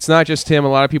 Yeah, it's not just him. A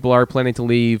lot of people are planning to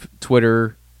leave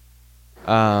Twitter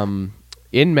in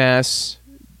masse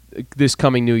this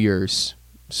coming New Year's.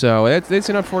 So it's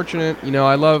an unfortunate.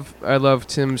 I love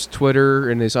Tim's Twitter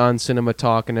and his on cinema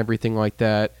talk and everything like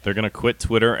that. They're gonna quit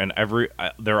Twitter, and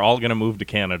they're all gonna move to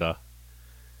Canada.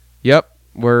 Yep,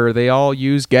 where they all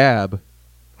use Gab.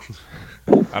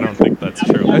 I don't think that's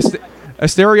true.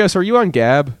 Asterios, are you on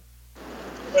Gab?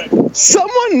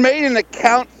 Someone made an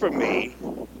account for me,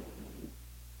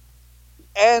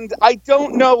 and I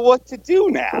don't know what to do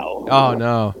now. Oh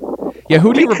no. Yeah,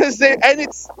 who do you? Because they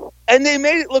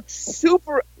made it look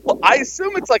super. Well, I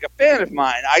assume it's like a fan of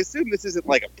mine. I assume this isn't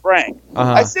like a prank.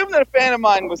 Uh-huh. I assume that a fan of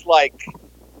mine was like,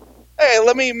 "Hey,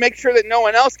 let me make sure that no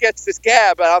one else gets this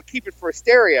Gab, and I'll keep it for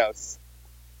Asterios."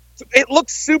 So it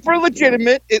looks super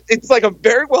legitimate. It's like a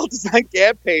very well designed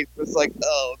Gab page, but it's like,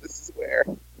 oh, this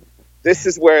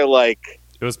is where like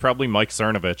It was probably Mike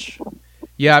Cernovich.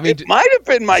 Yeah, I mean, it might have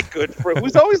been Mike Goodfriend,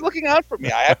 who's always looking out for me.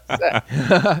 I have to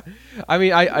say. I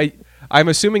mean, I'm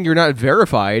assuming you're not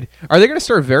verified. Are they going to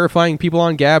start verifying people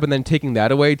on Gab and then taking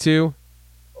that away too?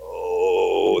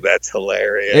 Oh, that's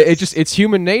hilarious. It's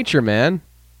human nature, man.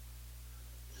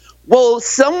 Well,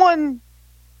 someone,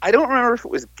 I don't remember if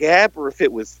it was Gab or if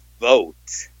it was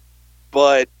Vote,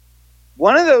 but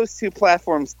one of those two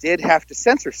platforms did have to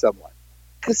censor someone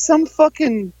because some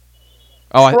fucking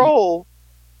troll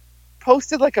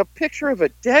posted like a picture of a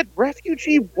dead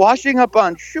refugee washing up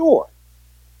on shore.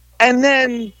 And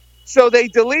then, so they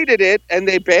deleted it and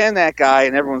they banned that guy,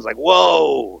 and everyone's like,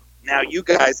 whoa, now you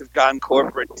guys have gone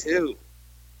corporate too.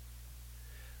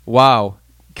 Wow.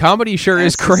 Comedy sure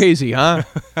is crazy, huh?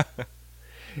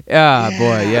 Yeah,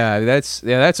 boy, yeah, that's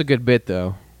a good bit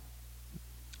though.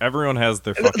 Everyone has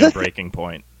their fucking breaking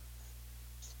point.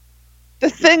 The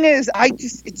thing is,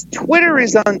 Twitter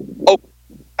is on. Oh,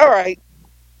 all right.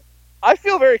 I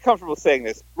feel very comfortable saying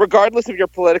this. Regardless of your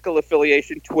political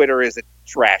affiliation, Twitter is a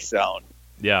trash zone.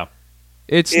 Yeah.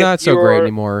 It's not so great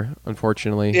anymore,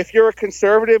 unfortunately. If you're a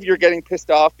conservative, you're getting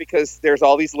pissed off because there's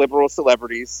all these liberal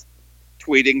celebrities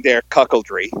tweeting their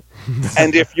cuckoldry.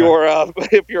 And if you're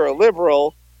a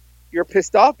liberal, you're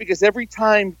pissed off because every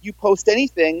time you post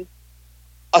anything,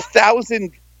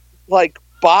 1,000 like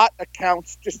bot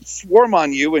accounts just swarm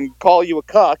on you and call you a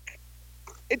cuck.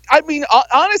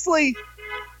 Honestly,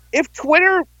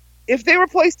 if they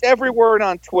replaced every word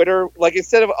on Twitter, like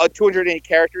instead of 280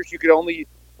 characters, you could only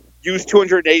use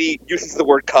 280 uses of the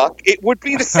word cuck, it would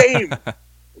be the same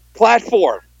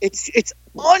platform. It's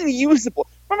unusable.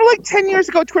 Remember, like 10 years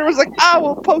ago, Twitter was like,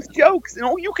 we'll post jokes, and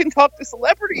you can talk to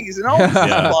celebrities, and this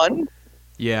is fun.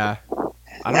 Yeah.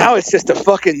 Now it's just a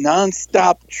fucking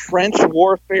nonstop trench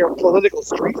warfare political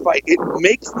street fight. It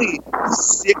makes me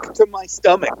sick to my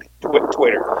stomach,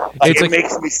 Twitter. It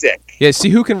makes me sick. Yeah, see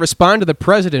who can respond to the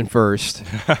president first.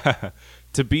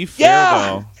 To be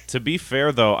fair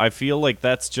though, I feel like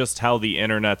that's just how the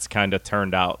internet's kind of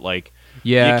turned out. Like,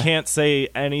 yeah, you can't say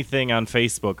anything on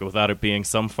Facebook without it being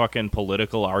some fucking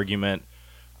political argument.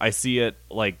 I see it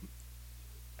like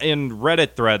in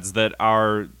Reddit threads that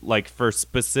are like for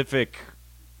specific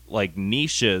like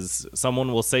niches.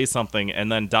 Someone will say something and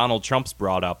then Donald Trump's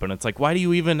brought up, and it's like, why do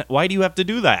you have to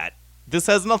do that? This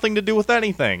has nothing to do with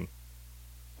anything.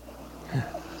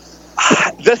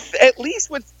 At least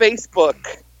with Facebook,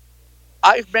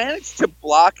 I've managed to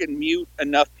block and mute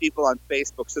enough people on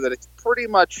Facebook so that it's pretty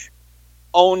much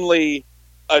only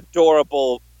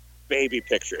adorable baby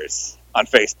pictures on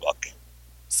Facebook.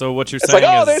 So what you're it's saying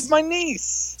like, is, there's my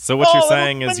niece. So what you're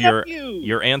saying is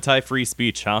you're anti-free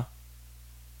speech, huh?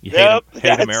 You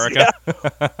hate America?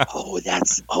 Yeah.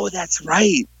 That's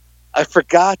right. I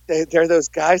forgot there are those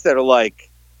guys that are like,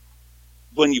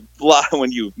 when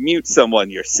you mute someone,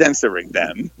 you're censoring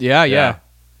them. Yeah.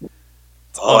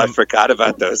 I forgot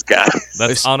about those guys.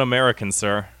 That's un-American,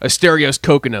 sir. Asterios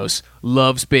Kokonos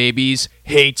loves babies,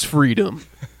 hates freedom.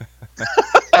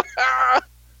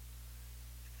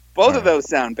 Both of those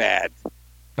sound bad.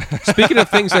 Speaking of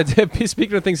things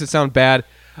that sound bad,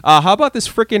 how about this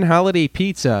frickin' holiday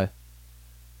pizza?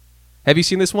 Have you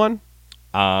seen this one?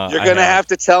 You're gonna have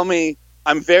to tell me.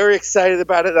 I'm very excited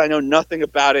about it. I know nothing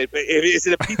about it. But is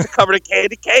it a pizza covered in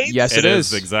candy canes? Yes, it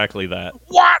is exactly that.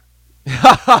 What?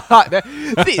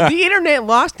 the internet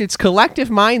lost its collective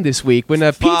mind this week when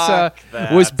a pizza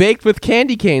was baked with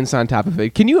candy canes on top of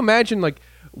it. Can you imagine, like,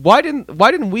 why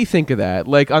didn't we think of that?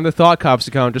 Like, on the Thought Cops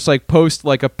account, just like post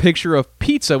like a picture of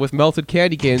pizza with melted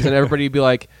candy canes, and everybody would be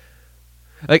like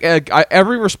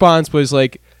every response was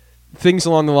like things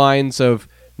along the lines of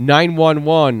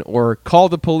 911 or call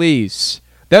the police.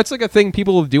 That's like a thing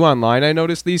people do online, I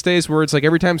notice these days, where it's like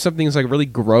every time something's like really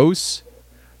gross,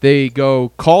 they go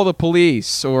call the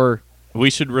police. Or we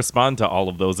should respond to all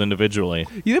of those individually.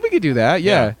 You think we could do that?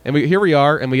 Yeah. And here we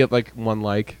are, and we get like one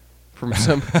like from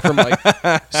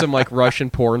some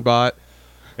Russian porn bot.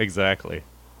 Exactly.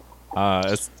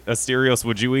 Asterios,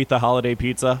 would you eat the holiday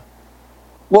pizza?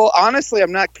 Well, honestly,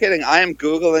 I'm not kidding. I am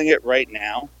Googling it right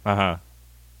now. Uh-huh.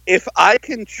 If I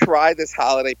can try this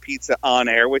holiday pizza on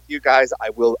air with you guys,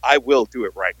 I will do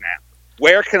it right now.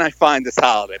 Where can I find this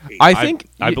holiday pizza?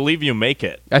 I believe you make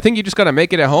it. I think you just got to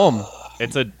make it at home.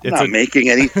 I'm not making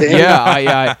anything.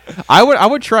 Yeah, I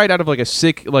would try it out of like a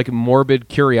sick, like morbid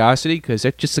curiosity because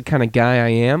that's just the kind of guy I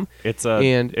am. It's a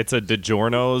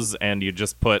DiGiorno's, and you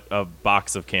just put a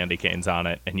box of candy canes on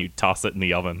it, and you toss it in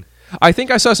the oven. I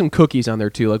think I saw some cookies on there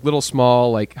too, like little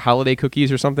small like holiday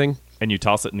cookies or something. And you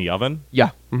toss it in the oven?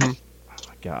 Yeah. Mm-hmm. Oh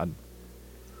my god.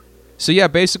 So yeah,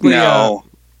 basically, no.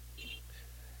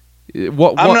 I'm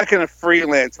I'm not going to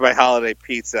freelance my holiday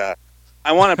pizza.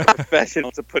 I want a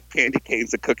professional to put candy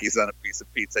canes and cookies on a piece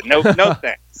of pizza. No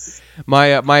thanks.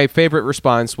 My favorite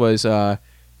response was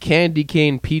candy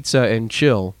cane pizza and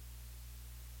chill.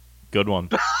 Good one.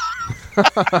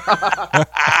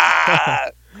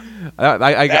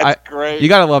 That's great. You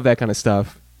gotta love that kind of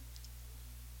stuff.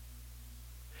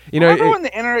 You know, remember when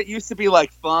the internet used to be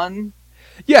like fun?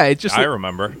 Yeah, it's just I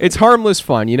remember. It's harmless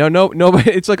fun, you know. Nobody.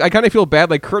 It's like I kind of feel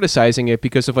bad like criticizing it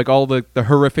because of like all the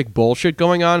horrific bullshit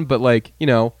going on. But like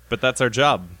But that's our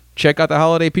job. Check out the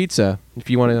holiday pizza if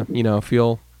you want to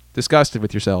feel disgusted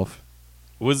with yourself.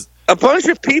 Was a bunch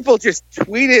of people just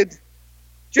tweeted,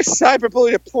 just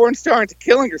cyberbullied a porn star into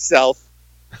killing herself.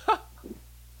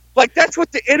 Like that's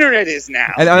what the internet is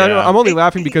now. And I'm only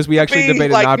laughing because we actually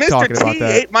debated like, not Mr. talking T about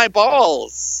that. ate my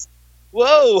balls.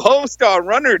 Whoa, Homestar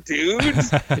Runner, dude.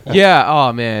 Yeah,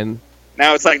 oh man.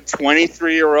 Now it's like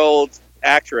 23-year-old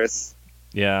actress.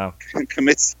 Yeah.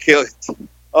 Commits kill.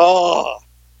 Oh.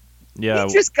 Yeah.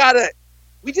 We just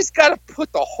gotta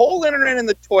put the whole internet in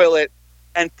the toilet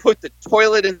and put the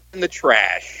toilet in the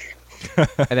trash.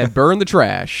 And then burn the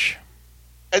trash.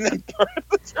 And then burn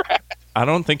the trash. I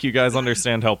don't think you guys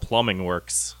understand how plumbing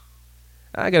works.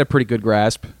 I got a pretty good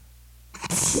grasp.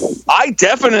 I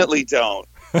definitely don't.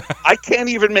 I can't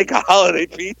even make a holiday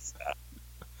pizza.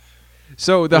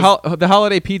 So the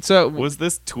holiday pizza was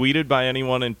this tweeted by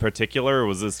anyone in particular, or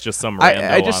was this just some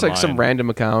random? I just online? like some random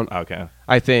account. Okay,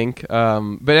 I think.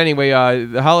 But anyway,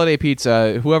 the holiday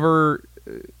pizza. Whoever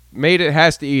made it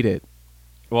has to eat it.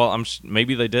 Well,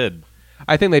 maybe they did.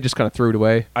 I think they just kind of threw it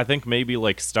away. I think maybe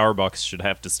like Starbucks should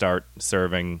have to start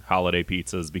serving holiday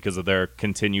pizzas because of their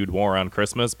continued war on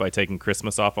Christmas by taking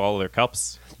Christmas off all of their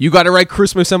cups. You got to write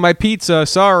Christmas on my pizza.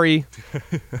 Sorry.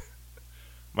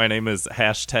 My name is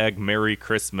 #Merry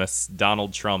Christmas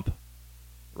Donald Trump.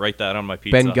 Write that on my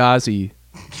pizza. Benghazi.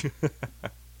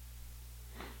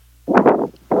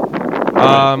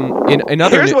 In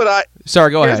other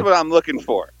sorry, go ahead. Here's what I'm looking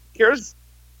for. Here's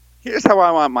how I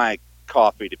want my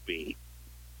coffee to be.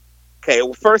 Okay,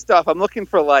 well, first off, I'm looking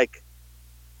for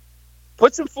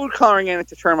put some food coloring in it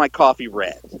to turn my coffee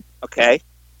red. Okay,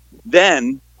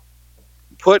 then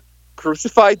put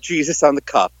crucified Jesus on the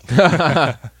cup.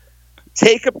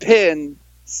 Take a pin,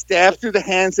 stab through the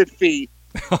hands and feet.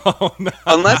 Oh, no.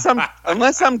 Unless I'm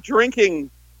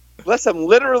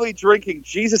literally drinking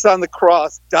Jesus on the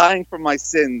cross, dying for my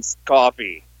sins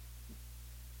coffee.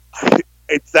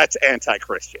 That's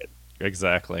anti-Christian.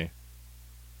 Exactly.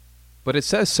 But it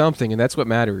says something, and that's what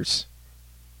matters.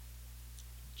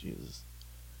 Jesus.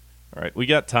 All right, we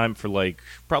got time for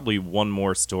probably one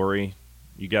more story.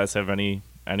 You guys have any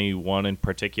one in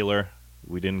particular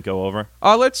we didn't go over?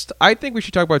 I think we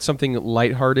should talk about something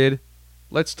lighthearted.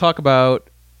 Let's talk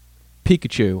about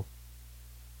Pikachu.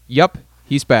 Yup,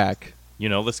 he's back. You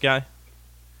know this guy?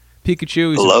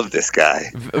 Pikachu is love this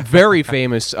guy. A very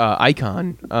famous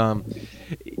icon.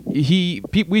 We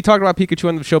talked about Pikachu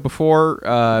on the show before.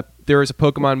 There was a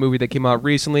Pokemon movie that came out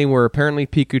recently where apparently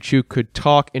Pikachu could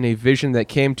talk in a vision that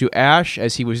came to Ash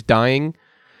as he was dying.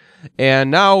 And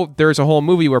now there's a whole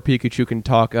movie where Pikachu can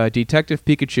talk, Detective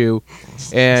Pikachu,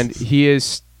 and he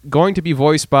is going to be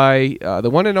voiced by the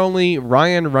one and only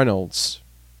Ryan Reynolds.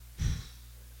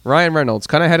 Ryan Reynolds.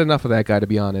 Kind of had enough of that guy, to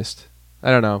be honest. I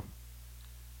don't know.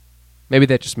 Maybe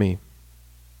that's just me.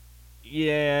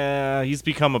 Yeah, he's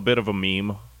become a bit of a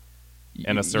meme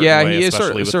in a certain way, he is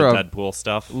especially with the Deadpool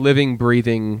stuff. Living,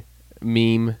 breathing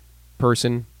meme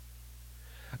person.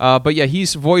 But yeah,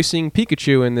 he's voicing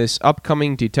Pikachu in this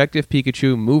upcoming Detective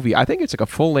Pikachu movie. I think it's like a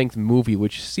full-length movie,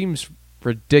 which seems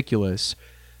ridiculous.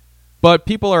 But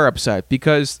people are upset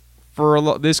because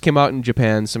this came out in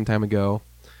Japan some time ago.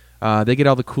 They get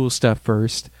all the cool stuff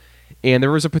first. And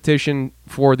there was a petition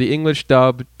for the English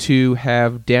dub to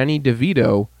have Danny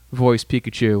DeVito voice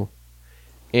Pikachu.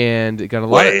 And it got a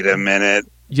lot Wait a minute.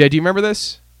 Yeah, do you remember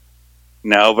this?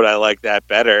 No, but I like that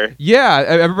better. Yeah,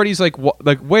 everybody's like,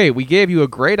 wait, we gave you a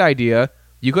great idea.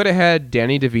 You could have had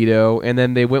Danny DeVito, and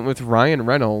then they went with Ryan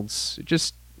Reynolds. It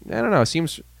just, I don't know,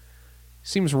 seems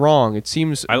wrong. It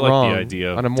seems I like wrong the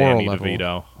idea on a of moral Danny level.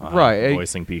 DeVito Right.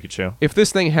 voicing Pikachu. If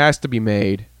this thing has to be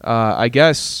made, I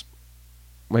guess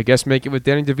make it with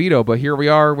Danny DeVito. But here we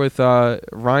are with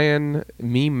Ryan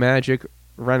Meme Magic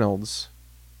Reynolds.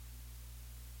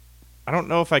 I don't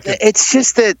know if I could. It's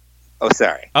just that. Oh,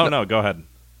 sorry. Oh no, go ahead.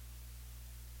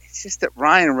 It's just that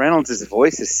Ryan Reynolds'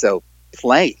 voice is so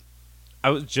plain. I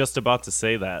was just about to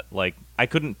say that. Like, I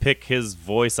couldn't pick his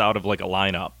voice out of like a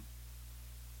lineup.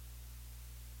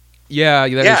 Yeah,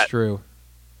 that is Yeah. true.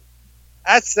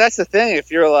 That's the thing. If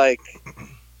you're like,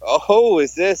 oh,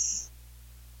 is this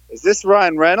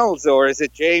Ryan Reynolds or is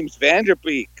it James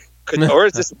Vanderbeek? Or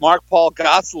is this Mark Paul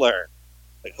Gosselaar?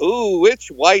 Like,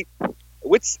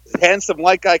 which handsome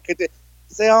white guy could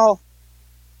say all?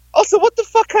 Also, what the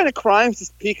fuck kind of crimes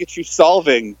is Pikachu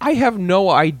solving? I have no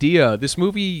idea. This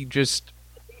movie just,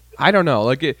 I don't know.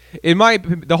 Like,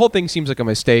 the whole thing seems like a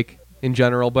mistake in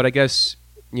general. But I guess,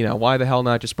 why the hell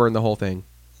not just burn the whole thing?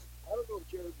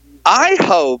 I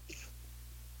hope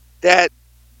that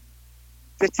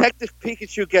Detective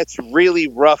Pikachu gets really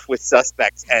rough with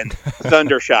suspects and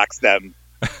thundershocks them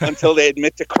until they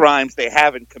admit to crimes they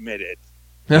haven't committed.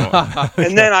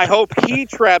 And then I hope he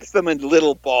traps them in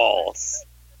little balls.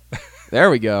 There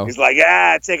we go. He's like,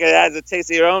 take it as a taste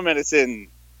of your own medicine.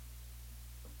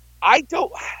 I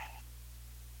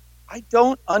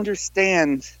don't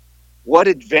understand what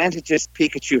advantages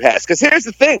Pikachu has. Because here's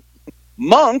the thing.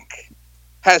 Monk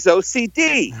has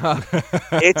OCD.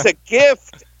 It's a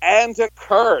gift and a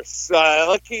curse.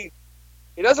 He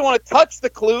doesn't want to touch the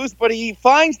clues, but he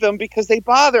finds them because they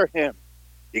bother him.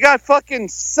 You got fucking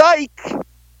Psych.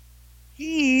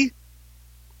 He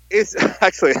is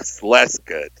actually it's less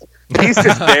good. He's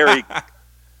just very.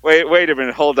 Wait a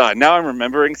minute. Hold on. Now I'm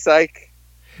remembering Psych.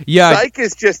 Yeah. Psych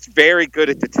is just very good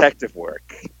at detective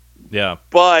work. Yeah.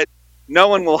 But no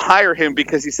one will hire him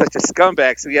because he's such a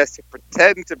scumbag, so he has to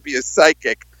pretend to be a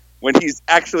psychic when he's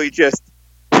actually just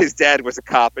his dad was a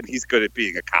cop and he's good at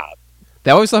being a cop.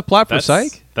 That was the plot for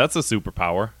Psych? That's a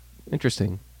superpower.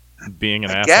 Interesting. Being an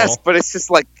I asshole. guess, but it's just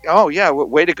like, oh yeah,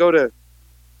 way to go to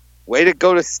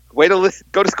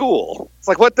school. It's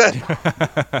like, what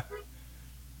the?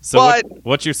 So But-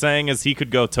 what you're saying is he could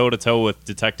go toe to toe with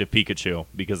Detective Pikachu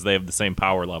because they have the same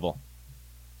power level.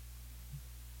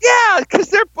 Yeah,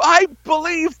 because I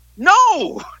believe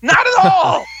no, not at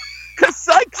all. Because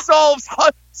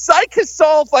Psych has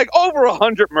solved like over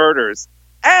 100 murders,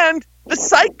 and the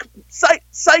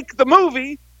Psych the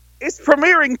movie is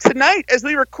premiering tonight as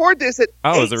we record this at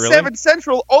is it really? 7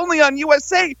 Central, only on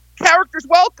USA. Characters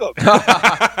welcome.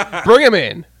 Bring him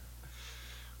in.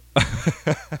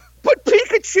 But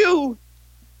Pikachu,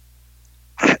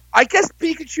 I guess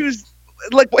Pikachu's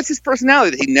like, what's his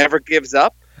personality? He never gives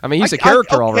up. I mean, he's a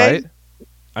character, all okay. right.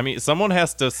 I mean, someone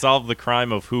has to solve the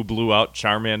crime of who blew out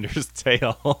Charmander's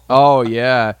tail. Oh,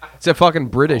 yeah. It's a fucking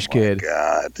British kid.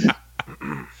 God.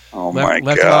 Oh my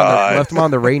left God. left him on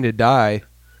the rain to die.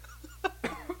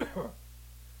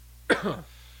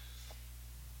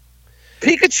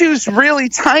 Pikachu's really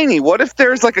tiny. What if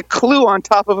there's like a clue on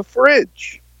top of a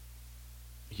fridge?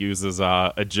 He uses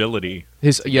agility.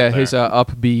 His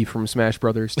up B from Smash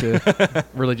Brothers to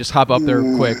really just hop up there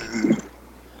quick.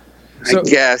 I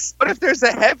guess. What if there's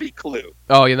a heavy clue?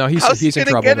 Oh, he's How's he in gonna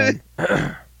trouble get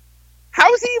then.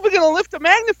 How is he even going to lift a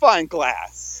magnifying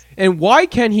glass? And why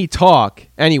can he talk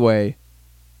anyway?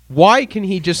 Why can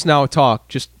he just now talk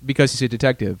just because he's a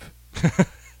detective?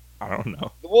 I don't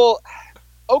know. Well,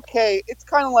 okay, it's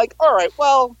kind of like, all right,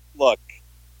 well, look.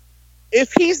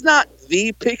 If he's not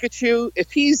the Pikachu,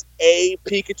 if he's a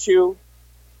Pikachu,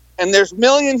 and there's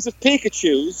millions of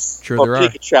Pikachus, Sure or there are.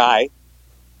 Pikachu,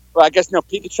 well, I guess no,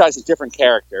 Pikachu is a different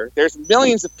character. There's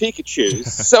millions of Pikachus,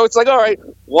 so it's like, all right,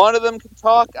 one of them can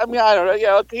talk. I mean, I don't know.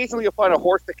 Yeah, occasionally you'll find a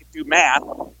horse that can do math.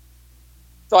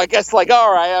 So I guess, like,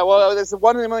 all right, well, there's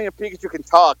 1 in a million Pikachu can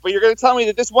talk, but you're going to tell me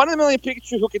that this 1 in a million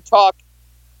Pikachu who can talk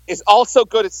is also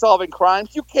good at solving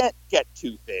crimes? You can't get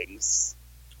two things.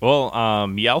 Well,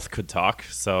 Meowth could talk,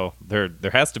 so there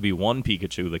has to be one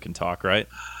Pikachu that can talk, right?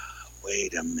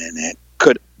 Wait a minute.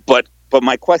 But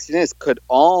my question is, could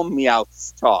all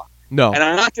Meowths talk? No, And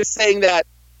I'm not just saying that.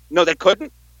 No, they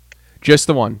couldn't. just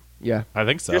the one. Yeah, I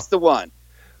think so. Just the one.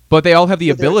 but they all have the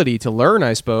So there- ability to learn,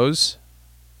 I suppose.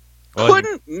 Well,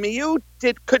 Could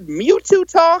Mewtwo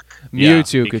talk? Yeah,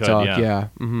 Mewtwo he could could, talk. yeah. Yeah.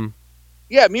 Mm-hmm.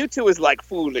 Yeah, Mewtwo is like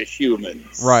foolish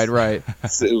humans. Right.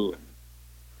 So,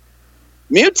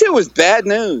 Mewtwo is bad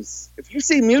news. If you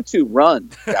see Mewtwo, run,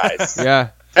 guys. Yeah.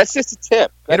 That's just a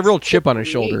tip. He had a That's real tip chip on for his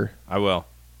me. shoulder. I will.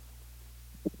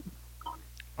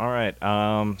 All right.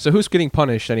 So who's getting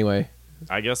punished anyway?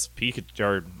 I guess Pikachu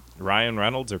or Ryan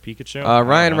Reynolds or Pikachu.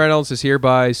 Ryan Reynolds is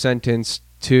hereby sentenced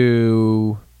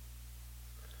to.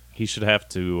 He should have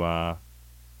to.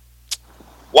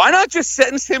 Why not just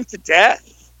sentence him to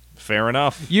death? Fair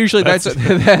enough. Usually that's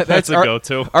That's a our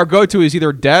go-to. Our go-to is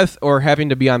either death or having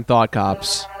to be on Thought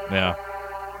Cops, Yeah.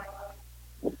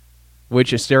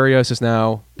 which Asterios is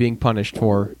now being punished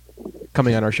for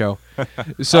coming on our show.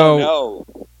 So. Oh,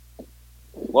 no.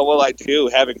 What will I do?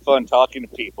 Having fun talking to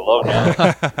people. Oh,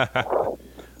 no.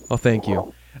 Well, thank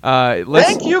you. Let's.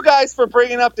 Thank you guys for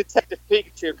bringing up Detective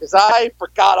Pikachu, because I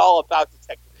forgot all about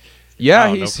Detective Pikachu. Yeah,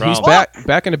 Oh, no he's problem.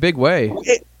 back in a big way.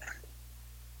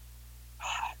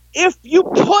 If you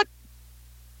put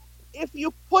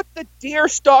the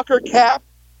Deerstalker cap,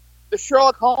 the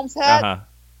Sherlock Holmes hat, Uh-huh.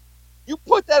 you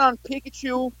put that on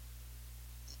Pikachu,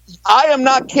 I am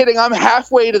not kidding. I'm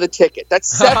halfway to the ticket.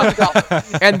 That's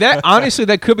 $7. And that honestly,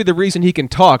 that could be the reason he can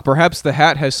talk. Perhaps the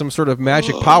hat has some sort of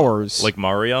magic powers. Like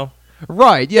Mario.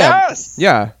 Right? Yeah. Yes.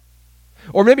 Yeah.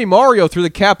 Or maybe Mario threw the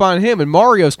cap on him, and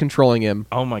Mario's controlling him.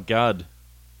 Oh my God.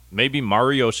 Maybe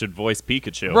Mario should voice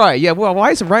Pikachu. Right? Yeah. Well,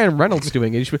 why isn't Ryan Reynolds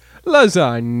doing it? He should be,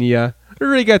 lasagna,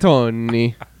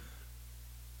 rigatoni.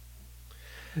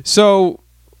 So,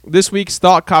 this week's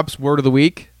Thought Cops word of the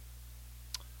week.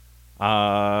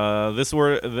 This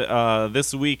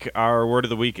week our word of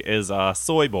the week is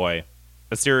soy boy.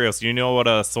 Asterios, do you know what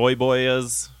a soy boy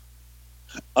is?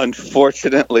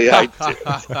 Unfortunately, I do.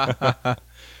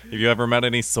 Have you ever met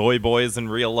any soy boys in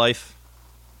real life?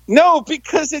 No,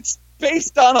 because it's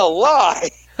based on a lie.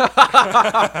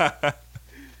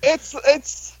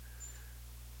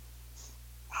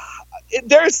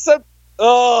 There's some.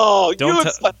 Oh, Don't you te-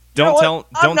 explain. don't You know tell- what?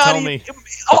 I'm don't not tell even- me.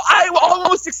 Oh, I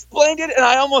almost explained it, and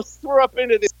I almost threw up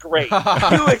into this grate.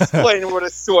 You explain what a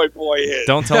soy boy is.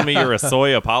 Don't tell me you're a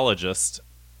soy apologist.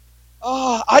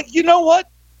 Oh, you know what?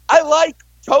 I like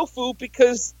tofu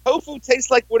because tofu tastes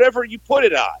like whatever you put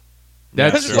it on.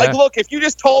 That's Because it's true. like, look, if you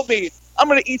just told me I'm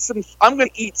gonna eat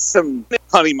some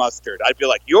honey mustard, I'd be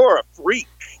like, you're a freak.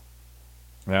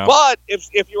 Yeah. But if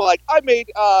you're like, I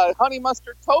made honey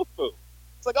mustard tofu,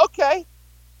 it's like, okay,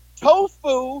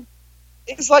 tofu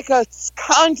is like a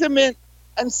condiment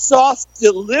and sauce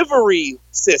delivery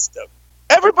system.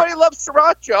 Everybody loves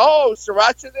sriracha. Oh,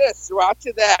 sriracha this,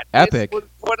 sriracha that. Epic.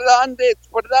 Put it on this,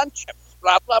 put it on chips,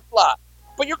 blah blah blah.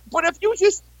 But if you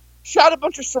just shot a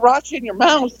bunch of sriracha in your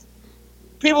mouth,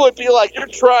 people would be like, you're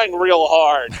trying real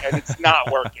hard and it's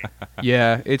not working.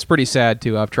 Yeah, it's pretty sad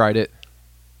too. I've tried it.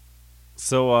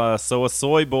 So a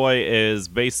soy boy is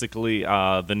basically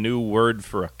the new word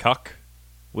for a cuck,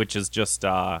 which is just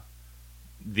the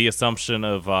assumption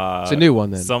of It's a new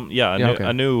one then. Okay.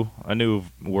 a new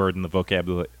word in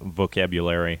the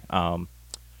vocabulary.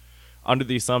 Under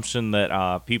the assumption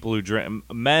that people who drink,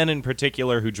 men in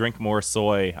particular who drink more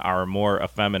soy, are more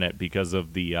effeminate because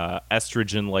of the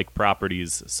estrogen-like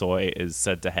properties soy is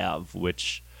said to have,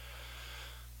 which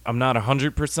I'm not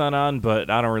 100% on, but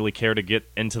I don't really care to get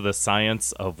into the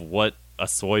science of what a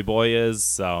soy boy is.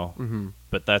 So,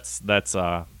 but that's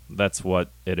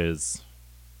what it is.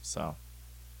 So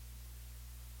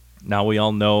now we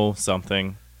all know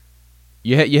something.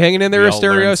 You hanging in there, We all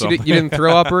learned Asterios? You didn't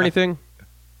throw up or anything?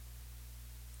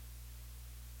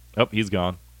 Oh, he's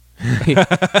gone.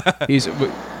 He's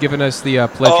giving us the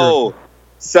pleasure. Oh,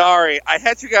 sorry. I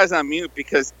had you guys on mute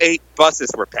because 8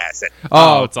 buses were passing.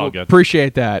 Oh, it's all good.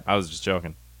 Appreciate that. I was just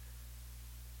joking.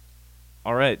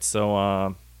 All right,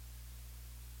 so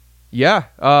Yeah,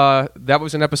 that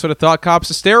was an episode of Thought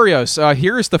Cops Asterios.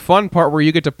 Here's the fun part where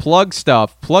you get to plug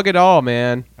stuff. Plug it all,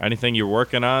 man. anything you're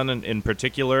working on in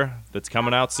particular that's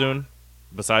coming out soon,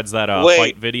 besides that Wait.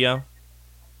 fight video?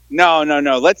 No.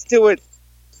 Let's do it.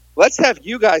 Let's have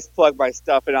you guys plug my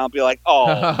stuff, and I'll be like, oh,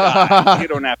 God, you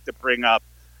don't have to bring up.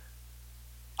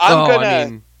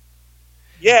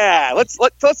 Yeah, let's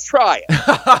try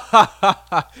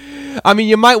it. I mean,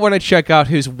 you might want to check out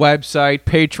his website,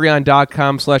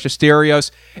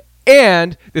 patreon.com/Asterios.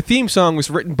 And the theme song was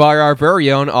written by our very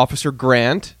own Officer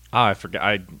Grant. I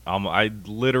forgot. I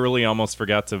literally almost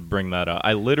forgot to bring that up.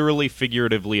 I literally,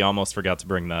 figuratively, almost forgot to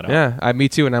bring that up. Yeah, me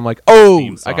too. And I'm like, oh,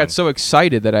 Theme I got song. so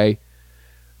excited that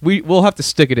we'll have to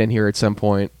stick it in here at some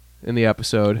point in the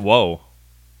episode. Whoa.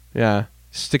 Yeah,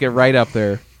 stick it right up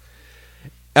there.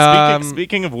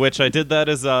 Speaking of which, I did that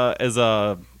as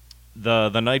the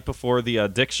night before the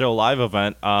Dick Show live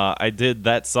event. I did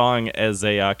that song as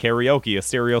a karaoke.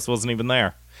 Asterios wasn't even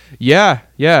there. Yeah.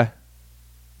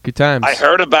 Good times. I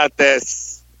heard about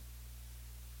this.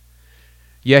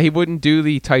 Yeah, he wouldn't do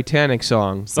the Titanic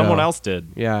song. Someone no. else did.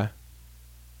 Yeah.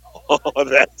 Oh,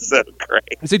 that's so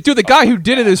great. I said, dude, the guy who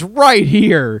did it is right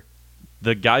here.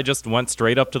 The guy just went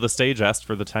straight up to the stage, asked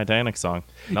for the Titanic song.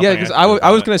 Yeah, because I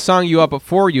was going to song you up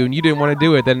before you, and you didn't want to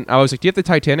do it. Then I was like, do you have the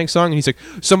Titanic song? And he's like,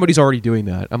 somebody's already doing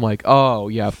that. I'm like, oh,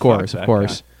 yeah, of course, of that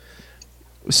course.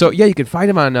 So, yeah, you can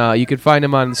find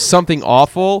him on Something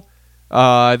Awful.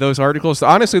 Those articles,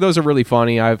 honestly, those are really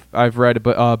funny. I've read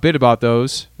a bit about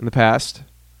those in the past.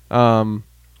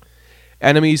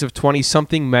 Enemies of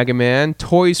 20-something Mega Man,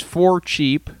 Toys for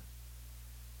Cheap.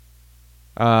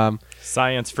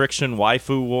 Science Friction,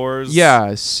 Waifu Wars.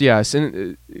 Yes,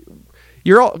 and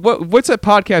you're all. What's that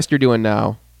podcast you're doing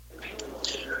now?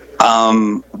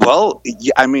 Well,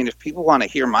 yeah, I mean, if people want to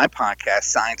hear my podcast,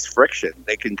 Science Friction,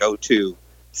 they can go to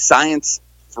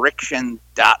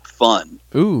sciencefriction.fun.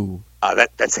 Ooh,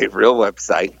 that's a real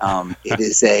website.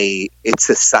 It's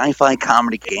a sci-fi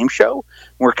comedy game show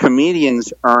where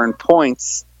comedians earn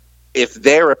points if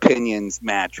their opinions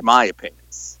match my opinions.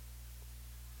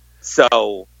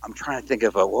 So I'm trying to think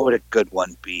of what would a good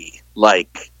one be?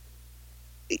 Like,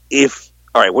 all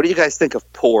right, what do you guys think of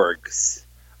porgs?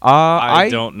 I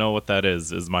don't know what that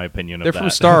is my opinion of they're that. from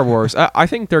Star Wars. I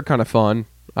think they're kind of fun.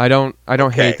 I don't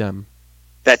hate them.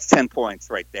 That's 10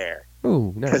 points right there.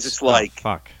 Ooh, nice. Because it's like,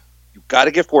 fuck. you got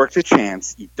to give porgs a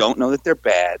chance. You don't know that they're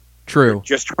bad. True. You're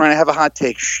just trying to have a hot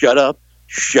take. Shut up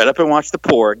and watch the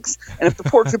porgs. And if the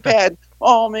porgs are bad,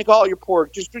 make all your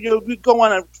porgs. Just go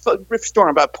on a riff storm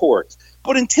about porgs.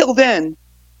 But until then,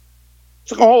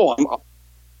 it's like, I'm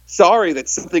sorry that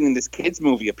something in this kids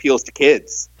movie appeals to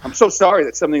kids. I'm so sorry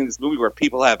that something in this movie where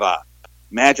people have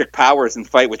magic powers and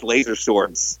fight with laser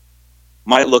swords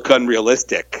might look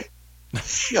unrealistic.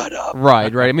 Shut up.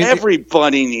 Right. I mean,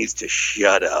 everybody needs to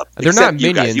shut up. They're Except not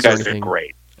you minions. You guys or are anything.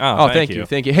 great. Oh, thank you.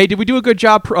 Hey, did we do a good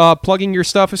job plugging your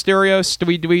stuff, Asterios? Did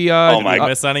we? Did I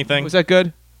miss anything? Was that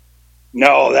good?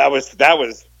 No, that was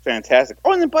fantastic.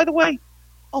 Oh, and then by the way,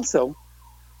 also,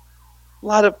 a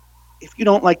lot of if you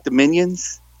don't like the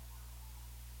Minions,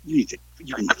 you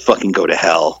can fucking go to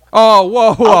hell. Oh,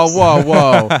 whoa!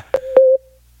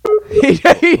 he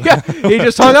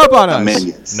just hung up on us.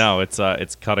 Minions. No,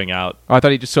 it's cutting out. Oh, I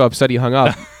thought he just so upset he hung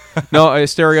up. No,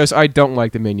 Asterios, I don't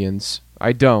like the Minions.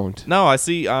 I don't. No, I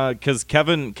see. Because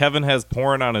Kevin has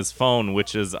porn on his phone,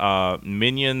 which is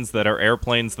minions that are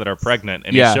airplanes that are pregnant,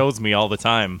 and he shows me all the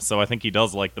time. So I think he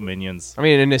does like the Minions. I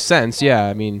mean, in a sense, yeah.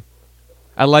 I mean,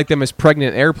 I like them as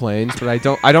pregnant airplanes, but I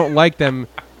don't like them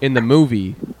in the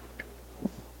movie.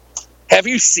 Have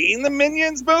you seen the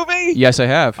Minions movie? Yes, I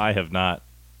have. I have not.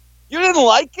 You didn't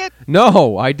like it?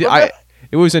 No, I did.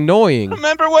 It was annoying.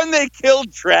 Remember when they killed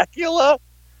Dracula?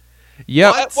 Yeah.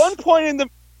 Well, at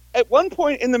one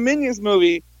point in the Minions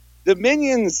movie, the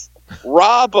Minions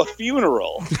rob a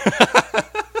funeral.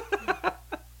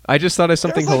 I just thought of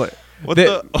something hilarious. What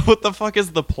the fuck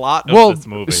is the plot of this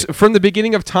movie? From the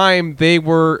beginning of time, they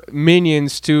were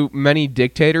minions to many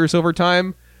dictators over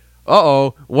time.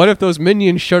 What if those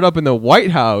minions showed up in the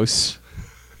White House?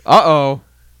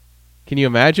 Can you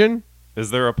imagine? Is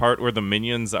there a part where the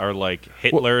minions are like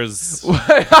Hitler's?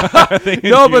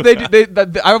 No, but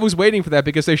I was waiting for that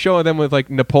because they show them with like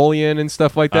Napoleon and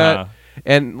stuff like that.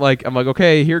 And like I'm like,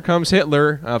 okay, here comes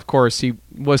Hitler. Of course, he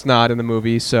was not in the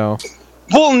movie, so.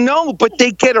 Well, no, but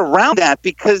they get around that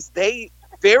because they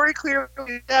very clearly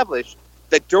established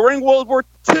that during World War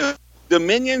II, the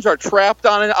minions are trapped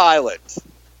on an island.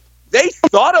 They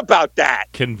thought about that.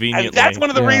 Conveniently. And that's one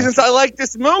of the reasons I like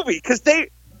this movie, because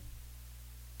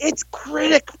it's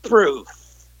critic-proof.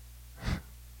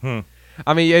 I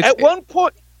mean, at one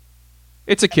point...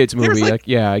 It's a kid's movie.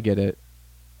 I get it.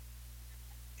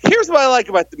 Here's what I like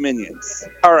about the Minions.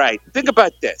 All right, think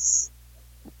about this.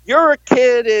 You're a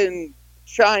kid in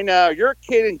China, or you're a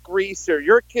kid in Greece, or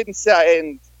you're a kid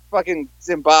in fucking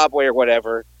Zimbabwe or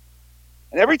whatever,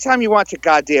 and every time you watch a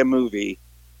goddamn movie,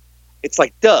 it's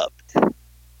like dubbed.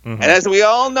 Mm-hmm. And as we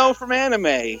all know from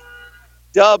anime,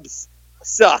 dubs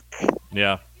suck.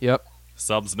 Yeah. Yep.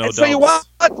 Subs, no dubs. So you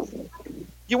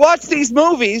watch these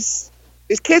movies,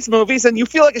 these kids' movies, and you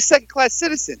feel like a second-class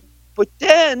citizen. But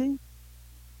then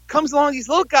comes along these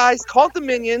little guys called the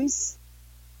Minions,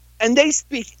 and they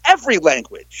speak every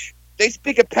language. They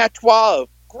speak a patois of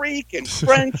Greek and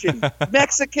French and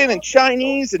Mexican and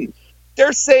Chinese, and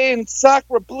they're saying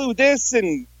Sacre Bleu this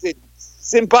and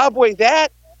Zimbabwe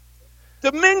that.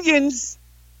 The Minions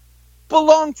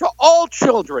belong to all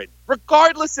children,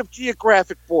 regardless of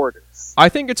geographic borders. I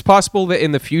think it's possible that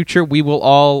in the future we will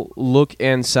all look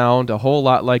and sound a whole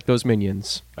lot like those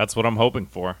Minions. That's what I'm hoping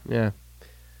for. Yeah.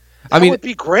 That would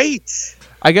be great.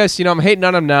 I guess, I'm hating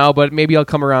on them now, but maybe I'll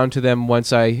come around to them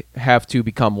once I have to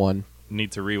become one.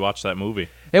 Need to rewatch that movie.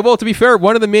 Hey, well, to be fair,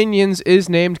 one of the minions is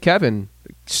named Kevin.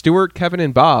 Stuart, Kevin,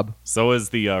 and Bob. So is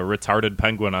the retarded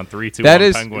penguin on 3, 2, That 1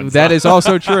 is Penguins. that is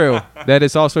also true. That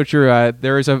is also true.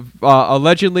 There is a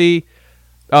allegedly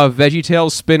a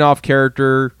VeggieTales spin-off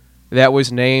character that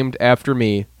was named after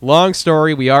me. Long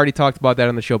story. We already talked about that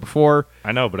on the show before.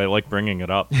 I know, but I like bringing it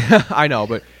up. I know,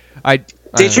 but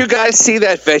Did you guys see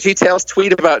that VeggieTales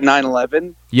tweet about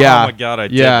 9/11? Yeah. Oh my god, I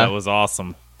did. Yeah. That was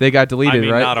awesome. They got deleted, I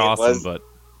mean, right? not It awesome, was- but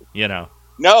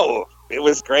No, it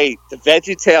was great. The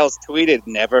VeggieTales tweeted,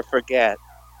 "Never forget."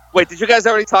 Wait, did you guys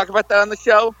already talk about that on the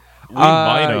show? we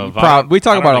might have. We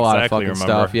talk I about don't a lot exactly of fucking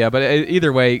remember. stuff. Yeah, but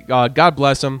either way, God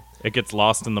bless them. It gets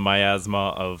lost in the miasma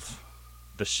of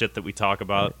the shit that we talk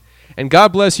about. And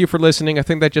God bless you for listening. I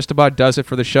think that just about does it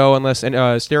for the show. Unless,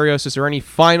 Stereos, is there any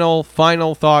final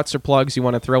thoughts or plugs you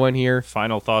want to throw in here?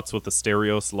 Final thoughts with the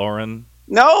Stereos, Lauren.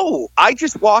 No, I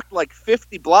just walked like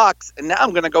 50 blocks, and now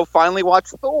I'm going to go finally watch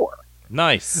Thor.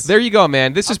 Nice. There you go,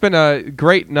 man. This has been a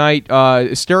great night.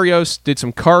 Stereos did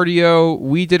some cardio.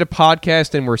 We did a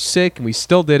podcast, and we're sick, and we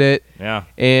still did it. Yeah.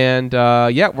 And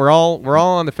we're all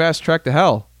on the fast track to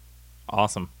hell.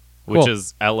 Awesome. Which Cool.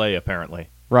 is LA, apparently.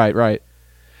 Right.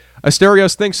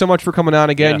 Asterios, thanks so much for coming on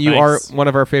again. Yeah, you are thanks. one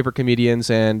of our favorite comedians,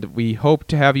 and we hope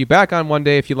to have you back on one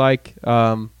day if you like.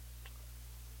 All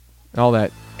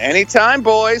that. Anytime,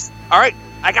 boys. All right,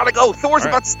 I got to go. Thor's All right.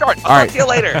 about to start. I'll All talk right. to you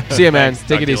later. See you, man. Thanks.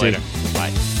 Take Talk it to you easy. later.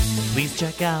 Bye. Please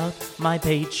check out my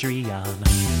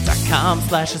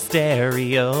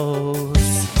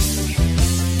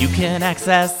patreon.com/asterios. You can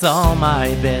access all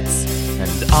my bits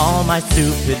and all my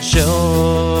stupid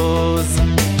shows.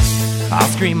 I'll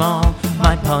scream all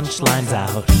my punchlines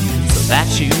out so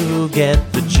that you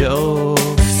get the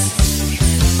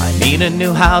jokes. I need a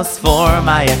new house for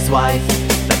my ex-wife.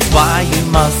 That's why you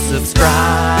must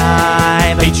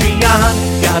subscribe.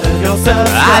 Patreon, gotta go subscribe.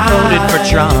 I voted for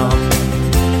Trump,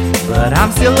 but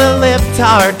I'm still a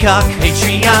libtard cuck.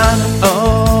 Patreon,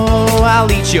 oh,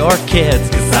 I'll eat your kids,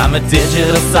 cause I'm a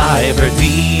digital cyber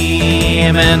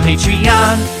demon.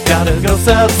 Patreon, gotta go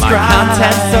subscribe. My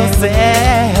content's so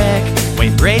sick,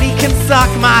 Wayne Brady can suck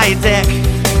my dick.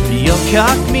 You'll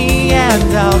cuck me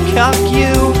and I'll cuck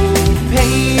you.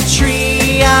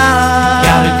 Patreon,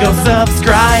 gotta go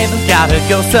subscribe.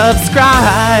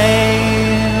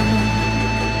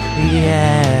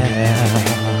 Yeah.